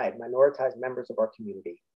alongside minoritized members of our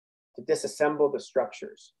community to disassemble the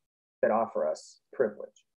structures that offer us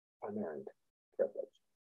privilege, unearned privilege.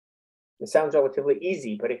 It sounds relatively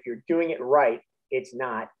easy, but if you're doing it right, it's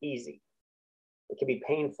not easy. It can be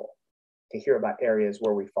painful to hear about areas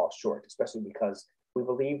where we fall short, especially because we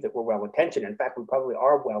believe that we're well-intentioned. In fact, we probably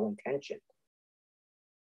are well-intentioned.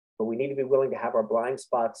 But we need to be willing to have our blind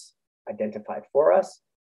spots identified for us,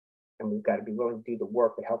 and we've got to be willing to do the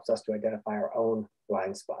work that helps us to identify our own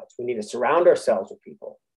blind spots. We need to surround ourselves with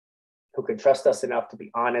people who can trust us enough to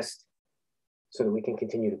be honest so that we can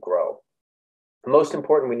continue to grow. And most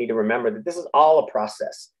important, we need to remember that this is all a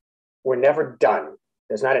process. We're never done.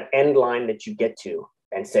 There's not an end line that you get to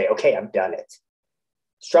and say, okay, I've done it.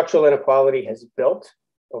 Structural inequality has built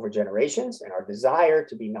over generations, and our desire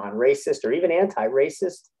to be non-racist or even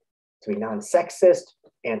anti-racist, to be non-sexist,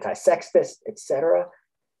 anti-sexist, etc.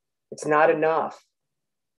 It's not enough.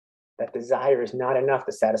 That desire is not enough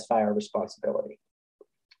to satisfy our responsibility.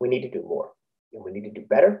 We need to do more, and we need to do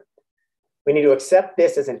better. We need to accept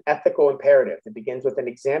this as an ethical imperative that begins with an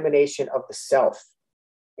examination of the self,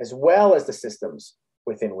 as well as the systems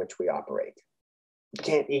within which we operate.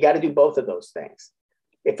 You got to do both of those things.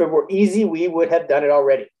 If it were easy, we would have done it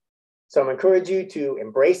already. So I encourage you to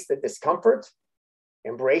embrace the discomfort,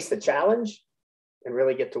 embrace the challenge, and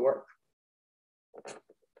really get to work.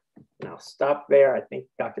 And I'll stop there. I think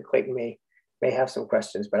Dr. Clayton may have some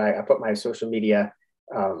questions, but I put my social media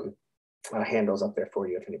handles up there for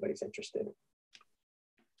you if anybody's interested.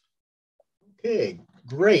 Okay,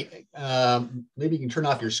 great. Maybe you can turn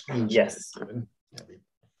off your screen. Yes.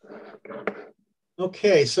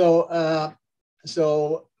 Okay, so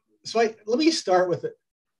let me start with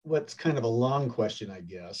what's kind of a long question, I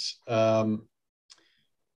guess.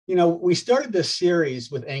 We started this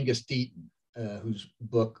series with Angus Deaton, whose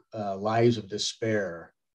book, Lives of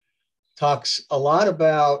Despair, talks a lot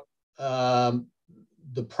about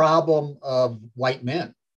the problem of white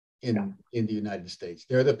men in the United States.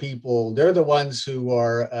 They're the ones who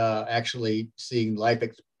are actually seeing life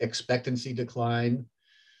expectancy decline.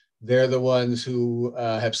 They're the ones who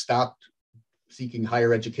have stopped seeking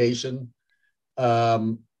higher education.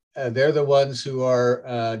 They're the ones who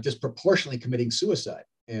are disproportionately committing suicide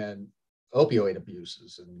and opioid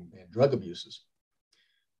abuses and drug abuses.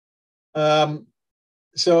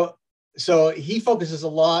 So he focuses a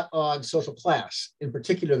lot on social class, in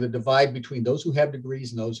particular the divide between those who have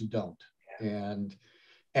degrees and those who don't. And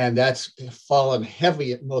that's fallen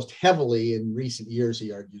most heavily in recent years,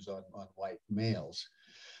 he argues, on white males.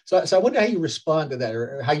 So I wonder how you respond to that,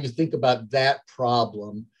 or how you think about that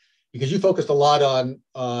problem, because you focused a lot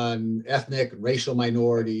on ethnic and racial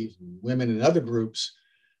minorities, and women and other groups,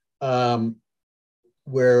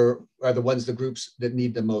 where are the groups that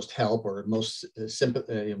need the most help or most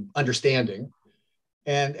understanding.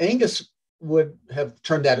 And Angus would have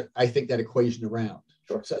turned that equation around.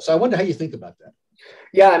 Sure. So I wonder how you think about that.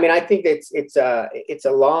 Yeah, I mean, I think it's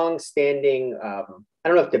a long-standing I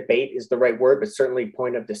don't know if debate is the right word, but certainly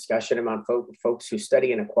point of discussion among folks who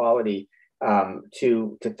study inequality,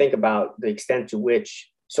 to think about the extent to which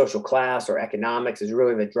social class or economics is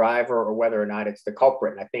really the driver, or whether or not it's the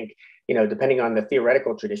culprit. And I think, depending on the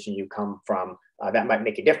theoretical tradition you come from, that might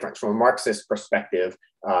make a difference. From a Marxist perspective,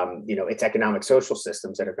 it's economic social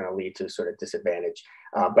systems that are going to lead to sort of disadvantage.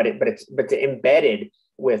 But it's embedded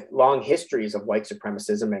with long histories of white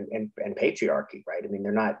supremacism and patriarchy, right? I mean,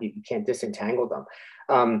 they're not, you can't disentangle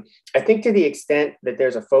them. I think to the extent that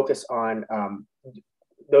there's a focus on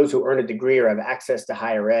those who earn a degree or have access to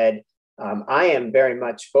higher ed, I am very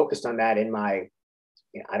much focused on that in my,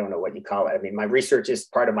 I don't know what you call it. I mean, my research is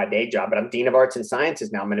part of my day job, but I'm Dean of Arts and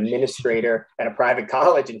Sciences now. I'm an administrator at a private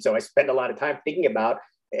college. And so I spend a lot of time thinking about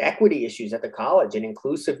equity issues at the college and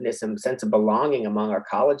inclusiveness and sense of belonging among our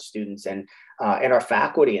college students and our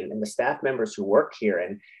faculty and the staff members who work here.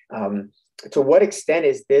 And to what extent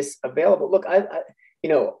is this available? Look,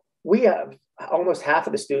 we have almost half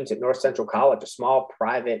of the students at North Central College, a small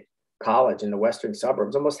private college in the western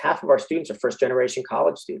suburbs. Almost half of our students are first-generation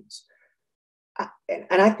college students.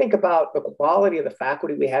 And I think about the quality of the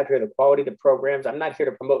faculty we have here, the quality of the programs. I'm not here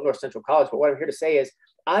to promote North Central College, but what I'm here to say is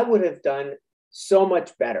I would have done so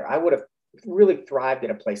much better. I would have really thrived at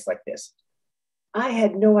a place like this. I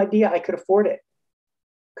had no idea I could afford it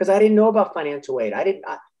because I didn't know about financial aid.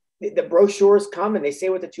 The brochures come and they say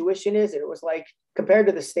what the tuition is. And it was like, compared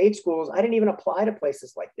to the state schools, I didn't even apply to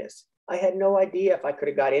places like this. I had no idea if I could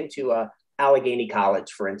have got into Allegheny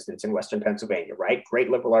College, for instance, in Western Pennsylvania, right? Great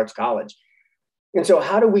liberal arts college. And so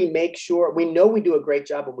how do we make sure, we know we do a great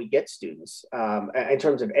job when we get students in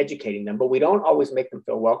terms of educating them, but we don't always make them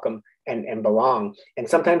feel welcome and belong. And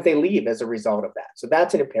sometimes they leave as a result of that. So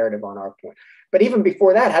that's an imperative on our point. But even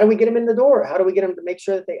before that, how do we get them in the door? How do we get them to make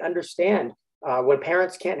sure that they understand when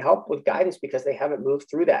parents can't help with guidance because they haven't moved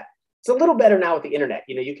through that? It's a little better now with the internet.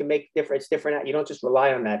 You can make it's different. You don't just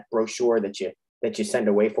rely on that brochure that you send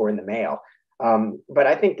away for in the mail. But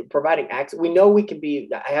I think providing access, we know we can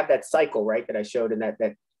be, I have that cycle, right, that I showed, and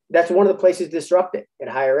that's one of the places disrupted in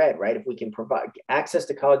higher ed, right? If we can provide access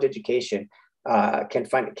to college education,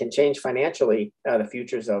 can change financially the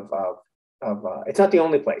futures of it's not the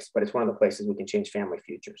only place, but it's one of the places we can change family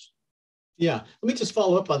futures. Yeah, let me just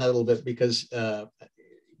follow up on that a little bit because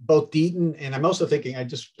both Deaton and I'm also thinking, I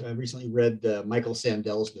just recently read Michael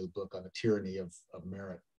Sandel's new book on the tyranny of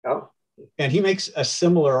merit. Oh. And he makes a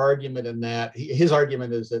similar argument in that his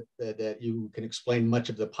argument is that you can explain much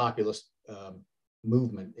of the populist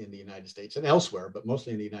movement in the United States and elsewhere, but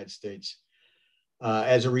mostly in the United States,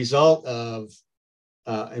 as a result of,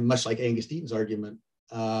 and much like Angus Deaton's argument,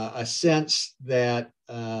 a sense that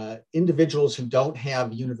individuals who don't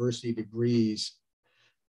have university degrees,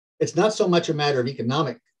 it's not so much a matter of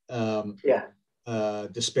economic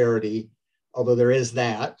disparity, although there is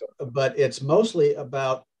that, but it's mostly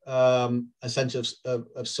about a sense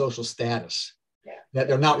of social status, that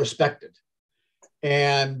they're not respected.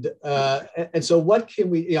 And so what can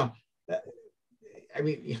we, I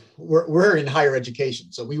mean, we're in higher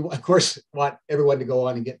education. So we, of course, want everyone to go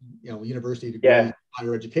on and get, university degrees,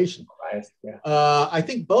 higher education. I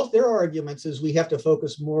think both their arguments is we have to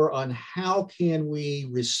focus more on how can we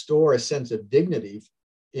restore a sense of dignity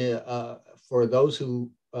for those who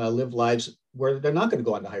live lives where they're not going to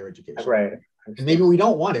go on to higher education. Right. And maybe we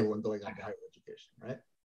don't want everyone going on to higher education, right?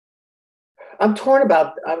 I'm torn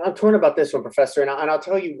about this one, Professor, and I'll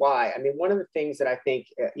tell you why. I mean, one of the things that I think,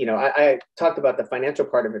 I talked about the financial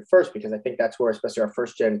part of it first, because I think that's where especially our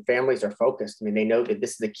first-gen families are focused. I mean, they know that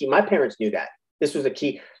this is the key. My parents knew that. This was the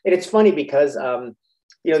key. And it's funny because,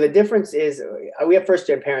 the difference is we have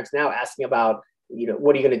first-gen parents now asking about,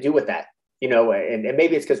 what are you going to do with that? And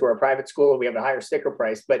maybe it's because we're a private school and we have a higher sticker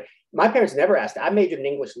price, but my parents never asked. I majored in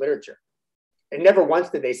English literature. And never once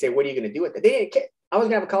did they say, what are you going to do with it? They didn't care. I was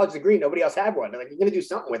going to have a college degree. Nobody else had one. They're like, you're going to do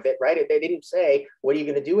something with it, right? They didn't say, what are you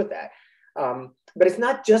going to do with that? But it's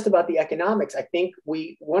not just about the economics. I think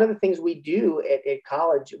one of the things we do at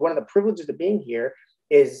college, one of the privileges of being here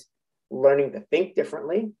is learning to think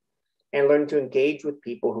differently and learning to engage with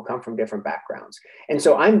people who come from different backgrounds. And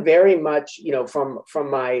so I'm very much, from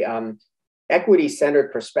my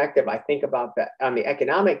equity-centered perspective, I think about that on the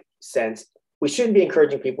economic sense. We shouldn't be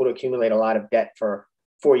encouraging people to accumulate a lot of debt for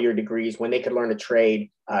four-year degrees when they could learn a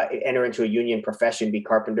trade, enter into a union profession, be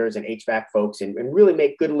carpenters and HVAC folks, and really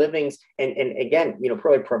make good livings and again,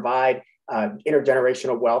 probably provide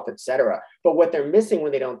intergenerational wealth, et cetera. But what they're missing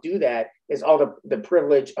when they don't do that is all the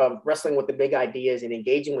privilege of wrestling with the big ideas and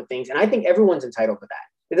engaging with things. And I think everyone's entitled to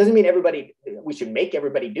that. It doesn't mean we should make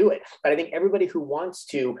everybody do it, but I think everybody who wants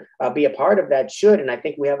to be a part of that should. And I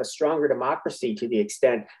think we have a stronger democracy to the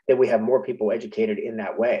extent that we have more people educated in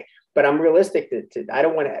that way. But I'm realistic I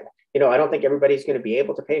don't want to, I don't think everybody's going to be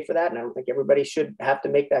able to pay for that. And I don't think everybody should have to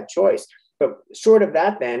make that choice. But short of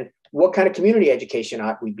that, then, what kind of community education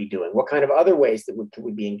ought we be doing? What kind of other ways that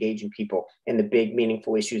we be engaging people in the big,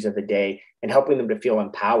 meaningful issues of the day and helping them to feel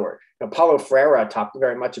empowered? Paulo Freire talked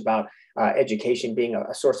very much about education being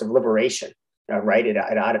a source of liberation, right? It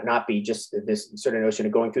ought to not be just this sort of notion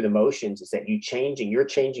of going through the motions. Is that you're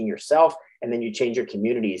changing yourself, and then you change your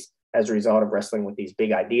communities as a result of wrestling with these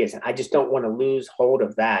big ideas. And I just don't want to lose hold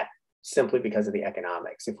of that simply because of the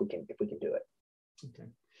economics, if we can do it. Okay.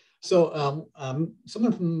 So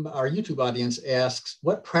someone from our YouTube audience asks,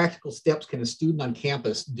 what practical steps can a student on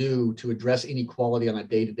campus do to address inequality on a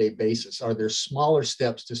day-to-day basis? Are there smaller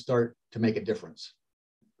steps to start to make a difference?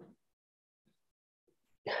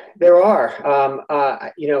 There are.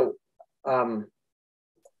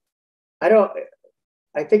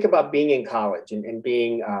 I think about being in college and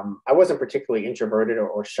being, I wasn't particularly introverted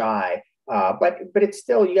or shy. But it's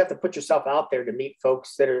still, you have to put yourself out there to meet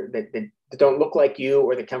folks that don't look like you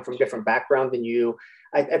or that come from different background than you.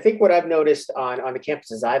 I think what I've noticed on the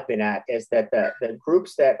campuses I've been at is that the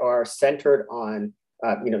groups that are centered on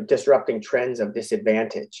disrupting trends of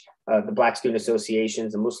disadvantage, the Black student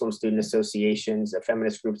associations, the Muslim student associations, the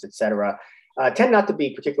feminist groups, et cetera, tend not to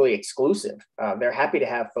be particularly exclusive. They're happy to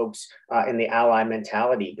have folks in the ally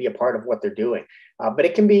mentality be a part of what they're doing. But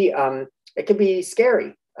it can be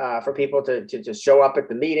scary. For people to just show up at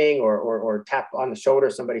the meeting or tap on the shoulder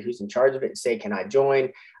somebody who's in charge of it and say, can I join?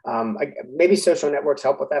 Maybe social networks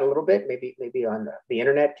help with that a little bit. Maybe on the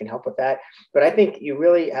internet can help with that. But I think you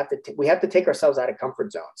really we have to take ourselves out of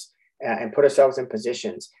comfort zones and put ourselves in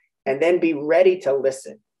positions and then be ready to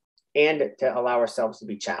listen and to allow ourselves to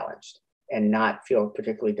be challenged and not feel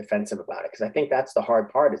particularly defensive about it. Because I think that's the hard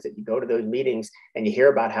part, is that you go to those meetings and you hear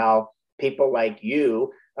about how people like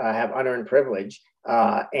you have unearned privilege.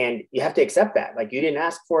 And you have to accept that. Like, you didn't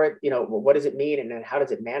ask for it, well, what does it mean? And then how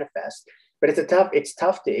does it manifest? But it's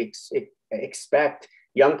tough to expect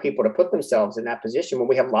young people to put themselves in that position when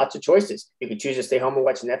we have lots of choices. You could choose to stay home and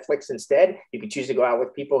watch Netflix instead. You could choose to go out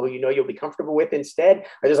with people who you'll be comfortable with instead.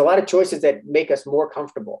 Or there's a lot of choices that make us more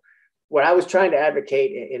comfortable. What I was trying to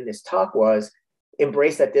advocate in this talk was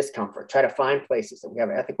embrace that discomfort, try to find places that we have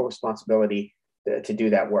an ethical responsibility to do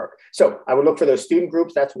that work. So I would look for those student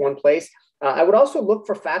groups. That's one place. I would also look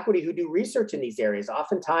for faculty who do research in these areas.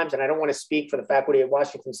 Oftentimes, and I don't want to speak for the faculty at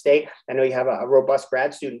Washington State, I know you have a robust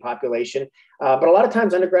grad student population, but a lot of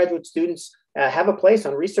times undergraduate students have a place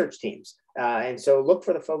on research teams. And so look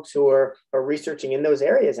for the folks who are researching in those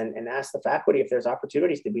areas and ask the faculty if there's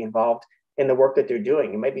opportunities to be involved in the work that they're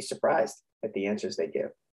doing. You might be surprised at the answers they give.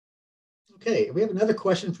 Okay, we have another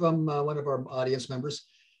question from one of our audience members.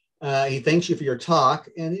 He thanks you for your talk,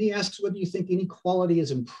 and then he asks whether you think inequality is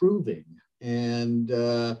improving. And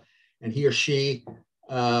he or she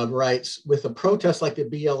writes, with a protest like the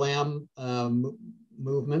BLM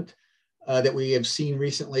movement that we have seen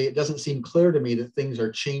recently, it doesn't seem clear to me that things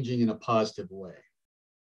are changing in a positive way.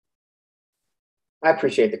 I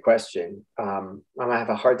appreciate the question. I have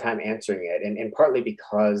a hard time answering it, and partly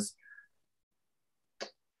because,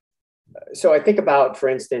 so I think about, for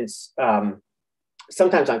instance,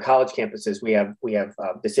 sometimes on college campuses, we have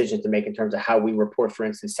decisions to make in terms of how we report, for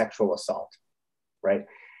instance, sexual assault, right?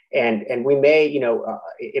 And we may,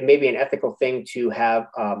 it may be an ethical thing to have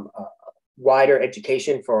wider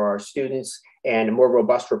education for our students and more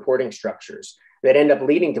robust reporting structures that end up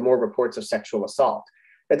leading to more reports of sexual assault.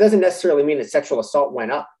 That doesn't necessarily mean that sexual assault went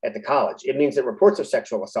up at the college. It means that reports of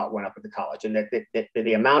sexual assault went up at the college, and that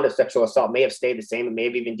the amount of sexual assault may have stayed the same, it may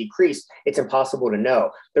have even decreased. It's impossible to know.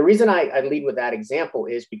 The reason I lead with that example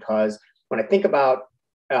is because when I think about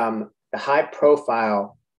the high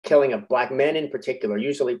profile killing of Black men in particular,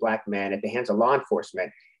 usually Black men at the hands of law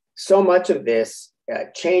enforcement, so much of this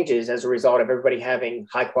changes as a result of everybody having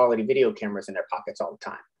high quality video cameras in their pockets all the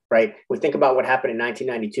time. Right? We think about what happened in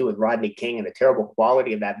 1992 with Rodney King and the terrible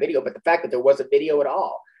quality of that video, but the fact that there was a video at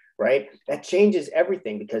all, right? That changes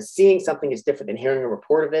everything, because seeing something is different than hearing a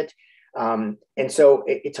report of it. And so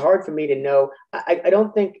it's hard for me to know. I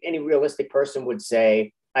don't think any realistic person would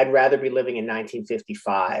say, I'd rather be living in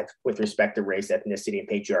 1955 with respect to race, ethnicity, and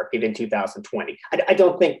patriarchy than 2020. I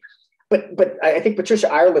don't think, but I think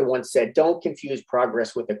Patricia Ireland once said, don't confuse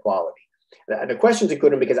progress with equality. The question's a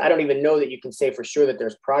good one, because I don't even know that you can say for sure that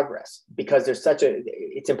there's progress, because there's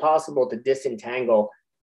it's impossible to disentangle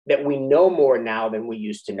that we know more now than we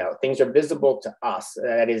used to know. Things are visible to us.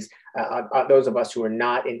 That is, those of us who are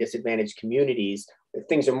not in disadvantaged communities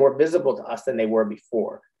things are more visible to us than they were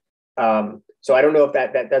before. So I don't know if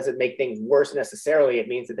that doesn't make things worse necessarily. It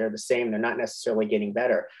means that they're the same. They're not necessarily getting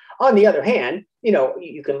better. On the other hand,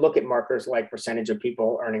 you can look at markers like percentage of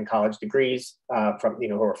people earning college degrees from,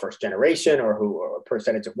 who are first generation, or who are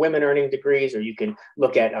percentage of women earning degrees, or you can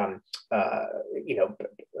look at,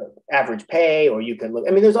 average pay, or you can look,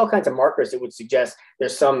 there's all kinds of markers that would suggest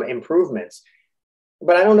there's some improvements.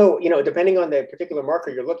 But I don't know, depending on the particular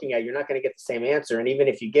marker you're looking at, you're not going to get the same answer. And even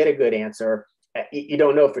if you get a good answer, you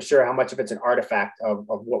don't know for sure how much of it's an artifact of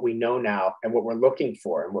what we know now and what we're looking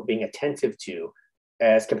for and what being attentive to,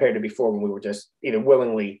 as compared to before, when we were just either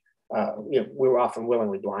willingly, we were often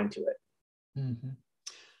willingly blind to it. Mm-hmm.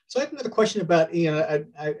 So I have another question about, I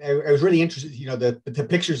was really interested, the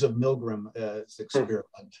pictures of Milgram's experiment.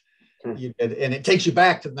 And it takes you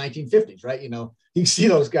back to the 1950s, right? You see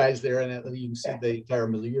those guys there, and you can see the entire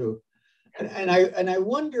milieu. And I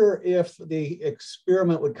wonder if the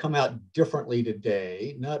experiment would come out differently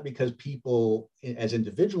today, not because people as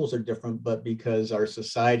individuals are different, but because our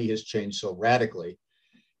society has changed so radically,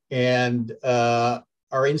 and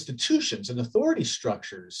our institutions and authority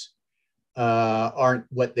structures aren't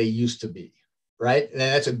what they used to be, right? And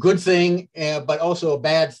that's a good thing, but also a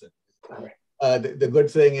bad thing. The good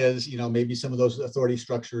thing is, maybe some of those authority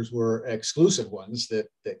structures were exclusive ones that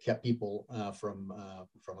kept people from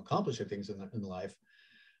accomplishing things in life,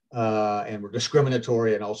 and were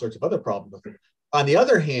discriminatory and all sorts of other problems. On the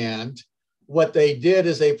other hand, what they did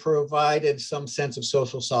is they provided some sense of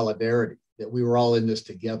social solidarity, that we were all in this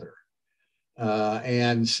together.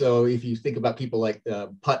 And so if you think about people like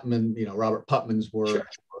Putnam, Robert Putnam's work,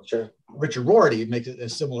 sure. Richard Rorty makes a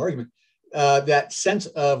similar argument, that sense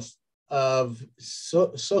of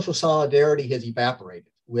social solidarity has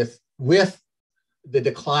evaporated with the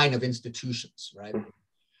decline of institutions, right?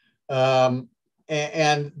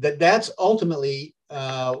 And that's ultimately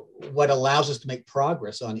what allows us to make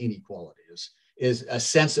progress on inequality is a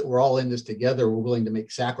sense that we're all in this together. We're willing to make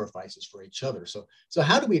sacrifices for each other. So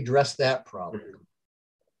how do we address that problem?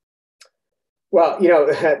 Well,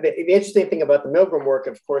 the interesting thing about the Milgram work,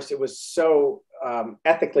 of course, it was so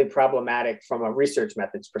ethically problematic from a research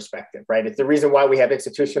methods perspective, right? It's the reason why we have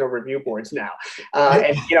institutional review boards now.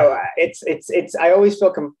 And it's I always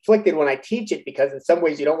feel conflicted when I teach it, because in some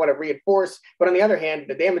ways you don't want to reinforce, but on the other hand,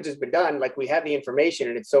 the damage has been done. Like, we have the information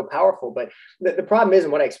and it's so powerful. But the problem is,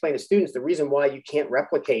 and what I explain to students, the reason why you can't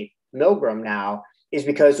replicate Milgram now is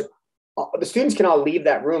because the students can all leave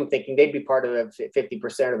that room thinking they'd be part of the 50%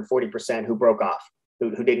 or the 40% who broke off,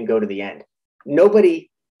 who didn't go to the end. Nobody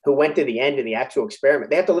who went to the end in the actual experiment,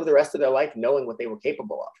 they have to live the rest of their life knowing what they were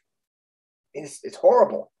capable of. It's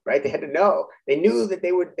horrible, right? They had to know. They knew that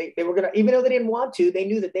they were going to, even though they didn't want to, they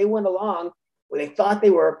knew that they went along where they thought they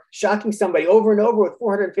were shocking somebody over and over with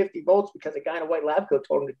 450 volts because a guy in a white lab coat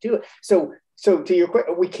told them to do it. So to your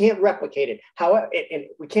question, we can't replicate it. However, and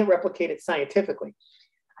we can't replicate it scientifically.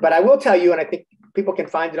 But I will tell you, and I think people can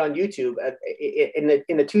find it on YouTube,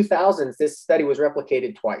 in the 2000s, this study was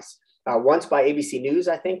replicated twice. Once by ABC News,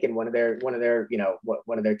 I think, in one of their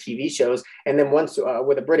TV shows, and then once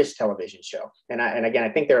with a British television show. And again, I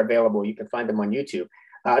think they're available. You can find them on YouTube.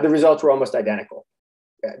 The results were almost identical.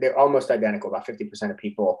 They're almost identical. About 50% of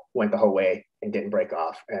people went the whole way and didn't break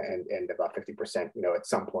off, and about 50%, at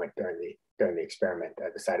some point during the experiment,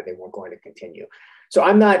 decided they weren't going to continue. So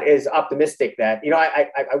I'm not as optimistic that,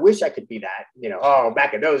 I wish I could be that,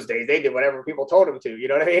 back in those days, they did whatever people told them to, you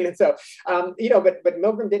know what I mean? And so, but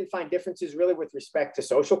Milgram didn't find differences really with respect to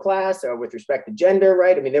social class or with respect to gender,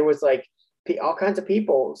 right? I mean, there was like all kinds of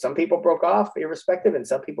people. Some people broke off irrespective, and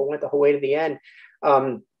some people went the whole way to the end.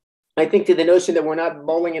 I think to the notion that we're not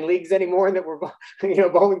bowling in leagues anymore and that we're,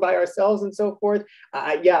 bowling by ourselves and so forth.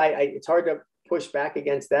 It's hard to push back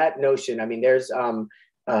against that notion. I mean, there's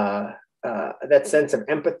that sense of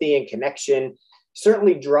empathy and connection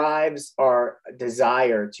certainly drives our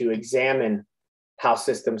desire to examine how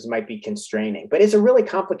systems might be constraining, but it's a really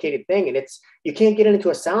complicated thing. And you can't get it into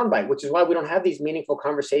a soundbite, which is why we don't have these meaningful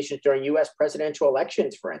conversations during US presidential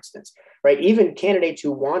elections, for instance, right? Even candidates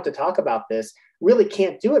who want to talk about this really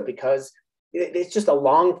can't do it because it's just a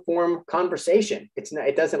long form conversation.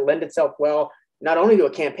 It doesn't lend itself well, not only to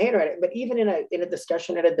a campaign, right, but even in a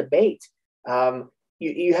discussion at a debate.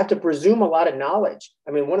 You have to presume a lot of knowledge.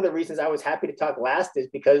 I mean, one of the reasons I was happy to talk last is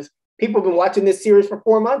because people have been watching this series for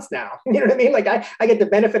 4 months now. You know what I mean? Like I get the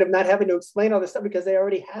benefit of not having to explain all this stuff because they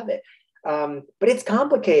already have it. But it's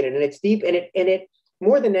complicated and it's deep, and it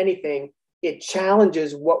more than anything, it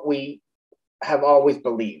challenges what we have always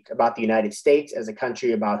believed about the United States as a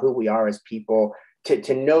country, about who we are as people.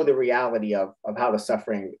 to know the reality of how the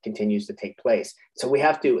suffering continues to take place. So we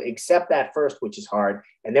have to accept that first, which is hard,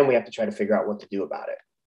 and then we have to try to figure out what to do about it.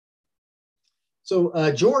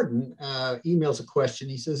 So Jordan emails a question.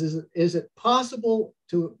 He says, is it possible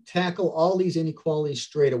to tackle all these inequalities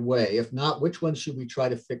straight away? If not, which ones should we try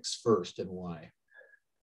to fix first and why?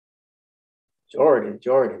 Jordan.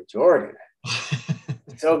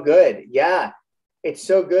 So good. Yeah, it's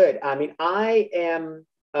so good. I mean, I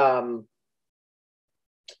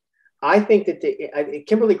think that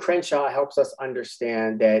Kimberly Crenshaw helps us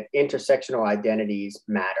understand that intersectional identities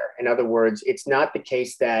matter. In other words, it's not the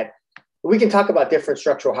case that we can talk about different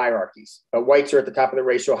structural hierarchies. Whites are at the top of the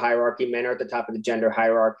racial hierarchy, men are at the top of the gender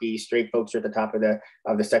hierarchy, straight folks are at the top of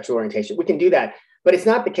the sexual orientation. We can do that, but it's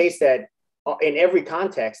not the case that in every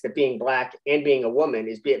context that being Black and being a woman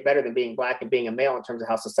is better than being Black and being a male in terms of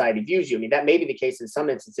how society views you. I mean, that may be the case in some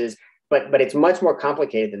instances, but it's much more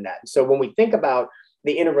complicated than that. So when we think about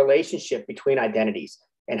the interrelationship between identities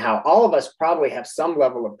and how all of us probably have some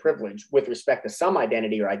level of privilege with respect to some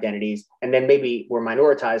identity or identities, and then maybe we're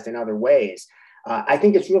minoritized in other ways, I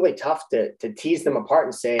think it's really tough to tease them apart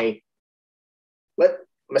and say,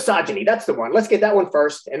 misogyny, that's the one. Let's get that one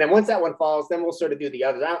first. And then once that one falls, then we'll sort of do the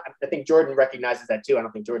others. I think Jordan recognizes that too. I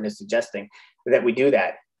don't think Jordan is suggesting that we do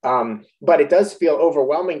that. But it does feel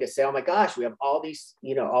overwhelming to say, oh my gosh, we have all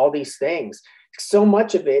these things. So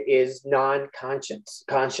much of it is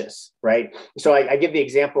conscious, right? So I give the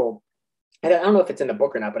example, and I don't know if it's in the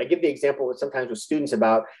book or not, but I give the example sometimes with students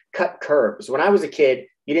about cut curbs. When I was a kid,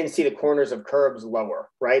 you didn't see the corners of curbs lower,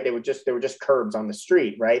 right? They were just curbs on the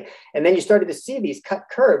street, right? And then you started to see these cut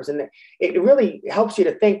curbs, and it really helps you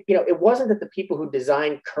to think, it wasn't that the people who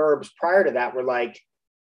designed curbs prior to that were like,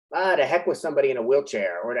 to heck with somebody in a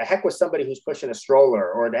wheelchair, or to heck with somebody who's pushing a stroller,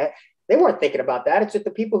 or that they weren't thinking about that. It's just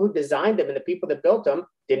the people who designed them and the people that built them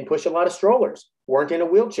didn't push a lot of strollers, weren't in a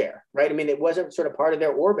wheelchair, right? I mean, it wasn't sort of part of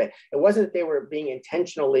their orbit. It wasn't that they were being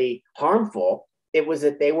intentionally harmful. It was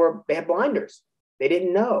that they had blinders. They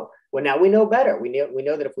didn't know. Well, now we know better. We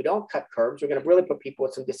know that if we don't cut curbs, we're going to really put people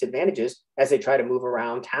at some disadvantages as they try to move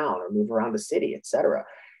around town or move around the city, et cetera.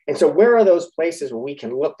 And so where are those places where we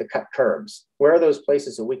can look to cut curbs? Where are those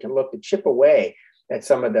places where we can look to chip away at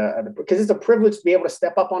some of because it's a privilege to be able to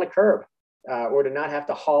step up on a curb or to not have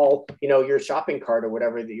to haul, your shopping cart or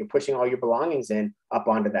whatever that you're pushing all your belongings in up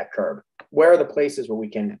onto that curb. Where are the places where we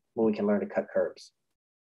can learn to cut curbs?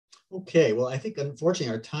 Okay, well, I think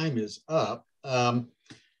unfortunately our time is up. And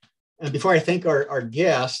before I thank our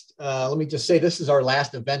guest, let me just say this is our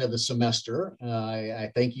last event of the semester.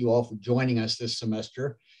 I thank you all for joining us this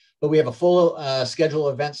semester. But we have a full schedule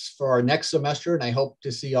of events for our next semester, and I hope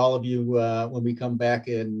to see all of you when we come back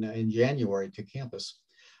in January to campus.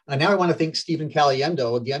 Now I want to thank Stephen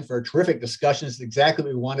Caliendo again for a terrific discussion. It's exactly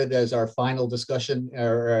what we wanted as our final discussion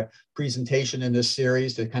or presentation in this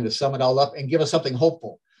series to kind of sum it all up and give us something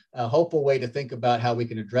hopeful, a hopeful way to think about how we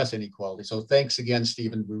can address inequality. So thanks again,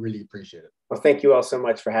 Stephen. We really appreciate it. Well, thank you all so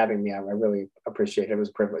much for having me. I really appreciate it. It was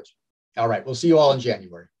a privilege. All right. We'll see you all in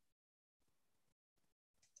January.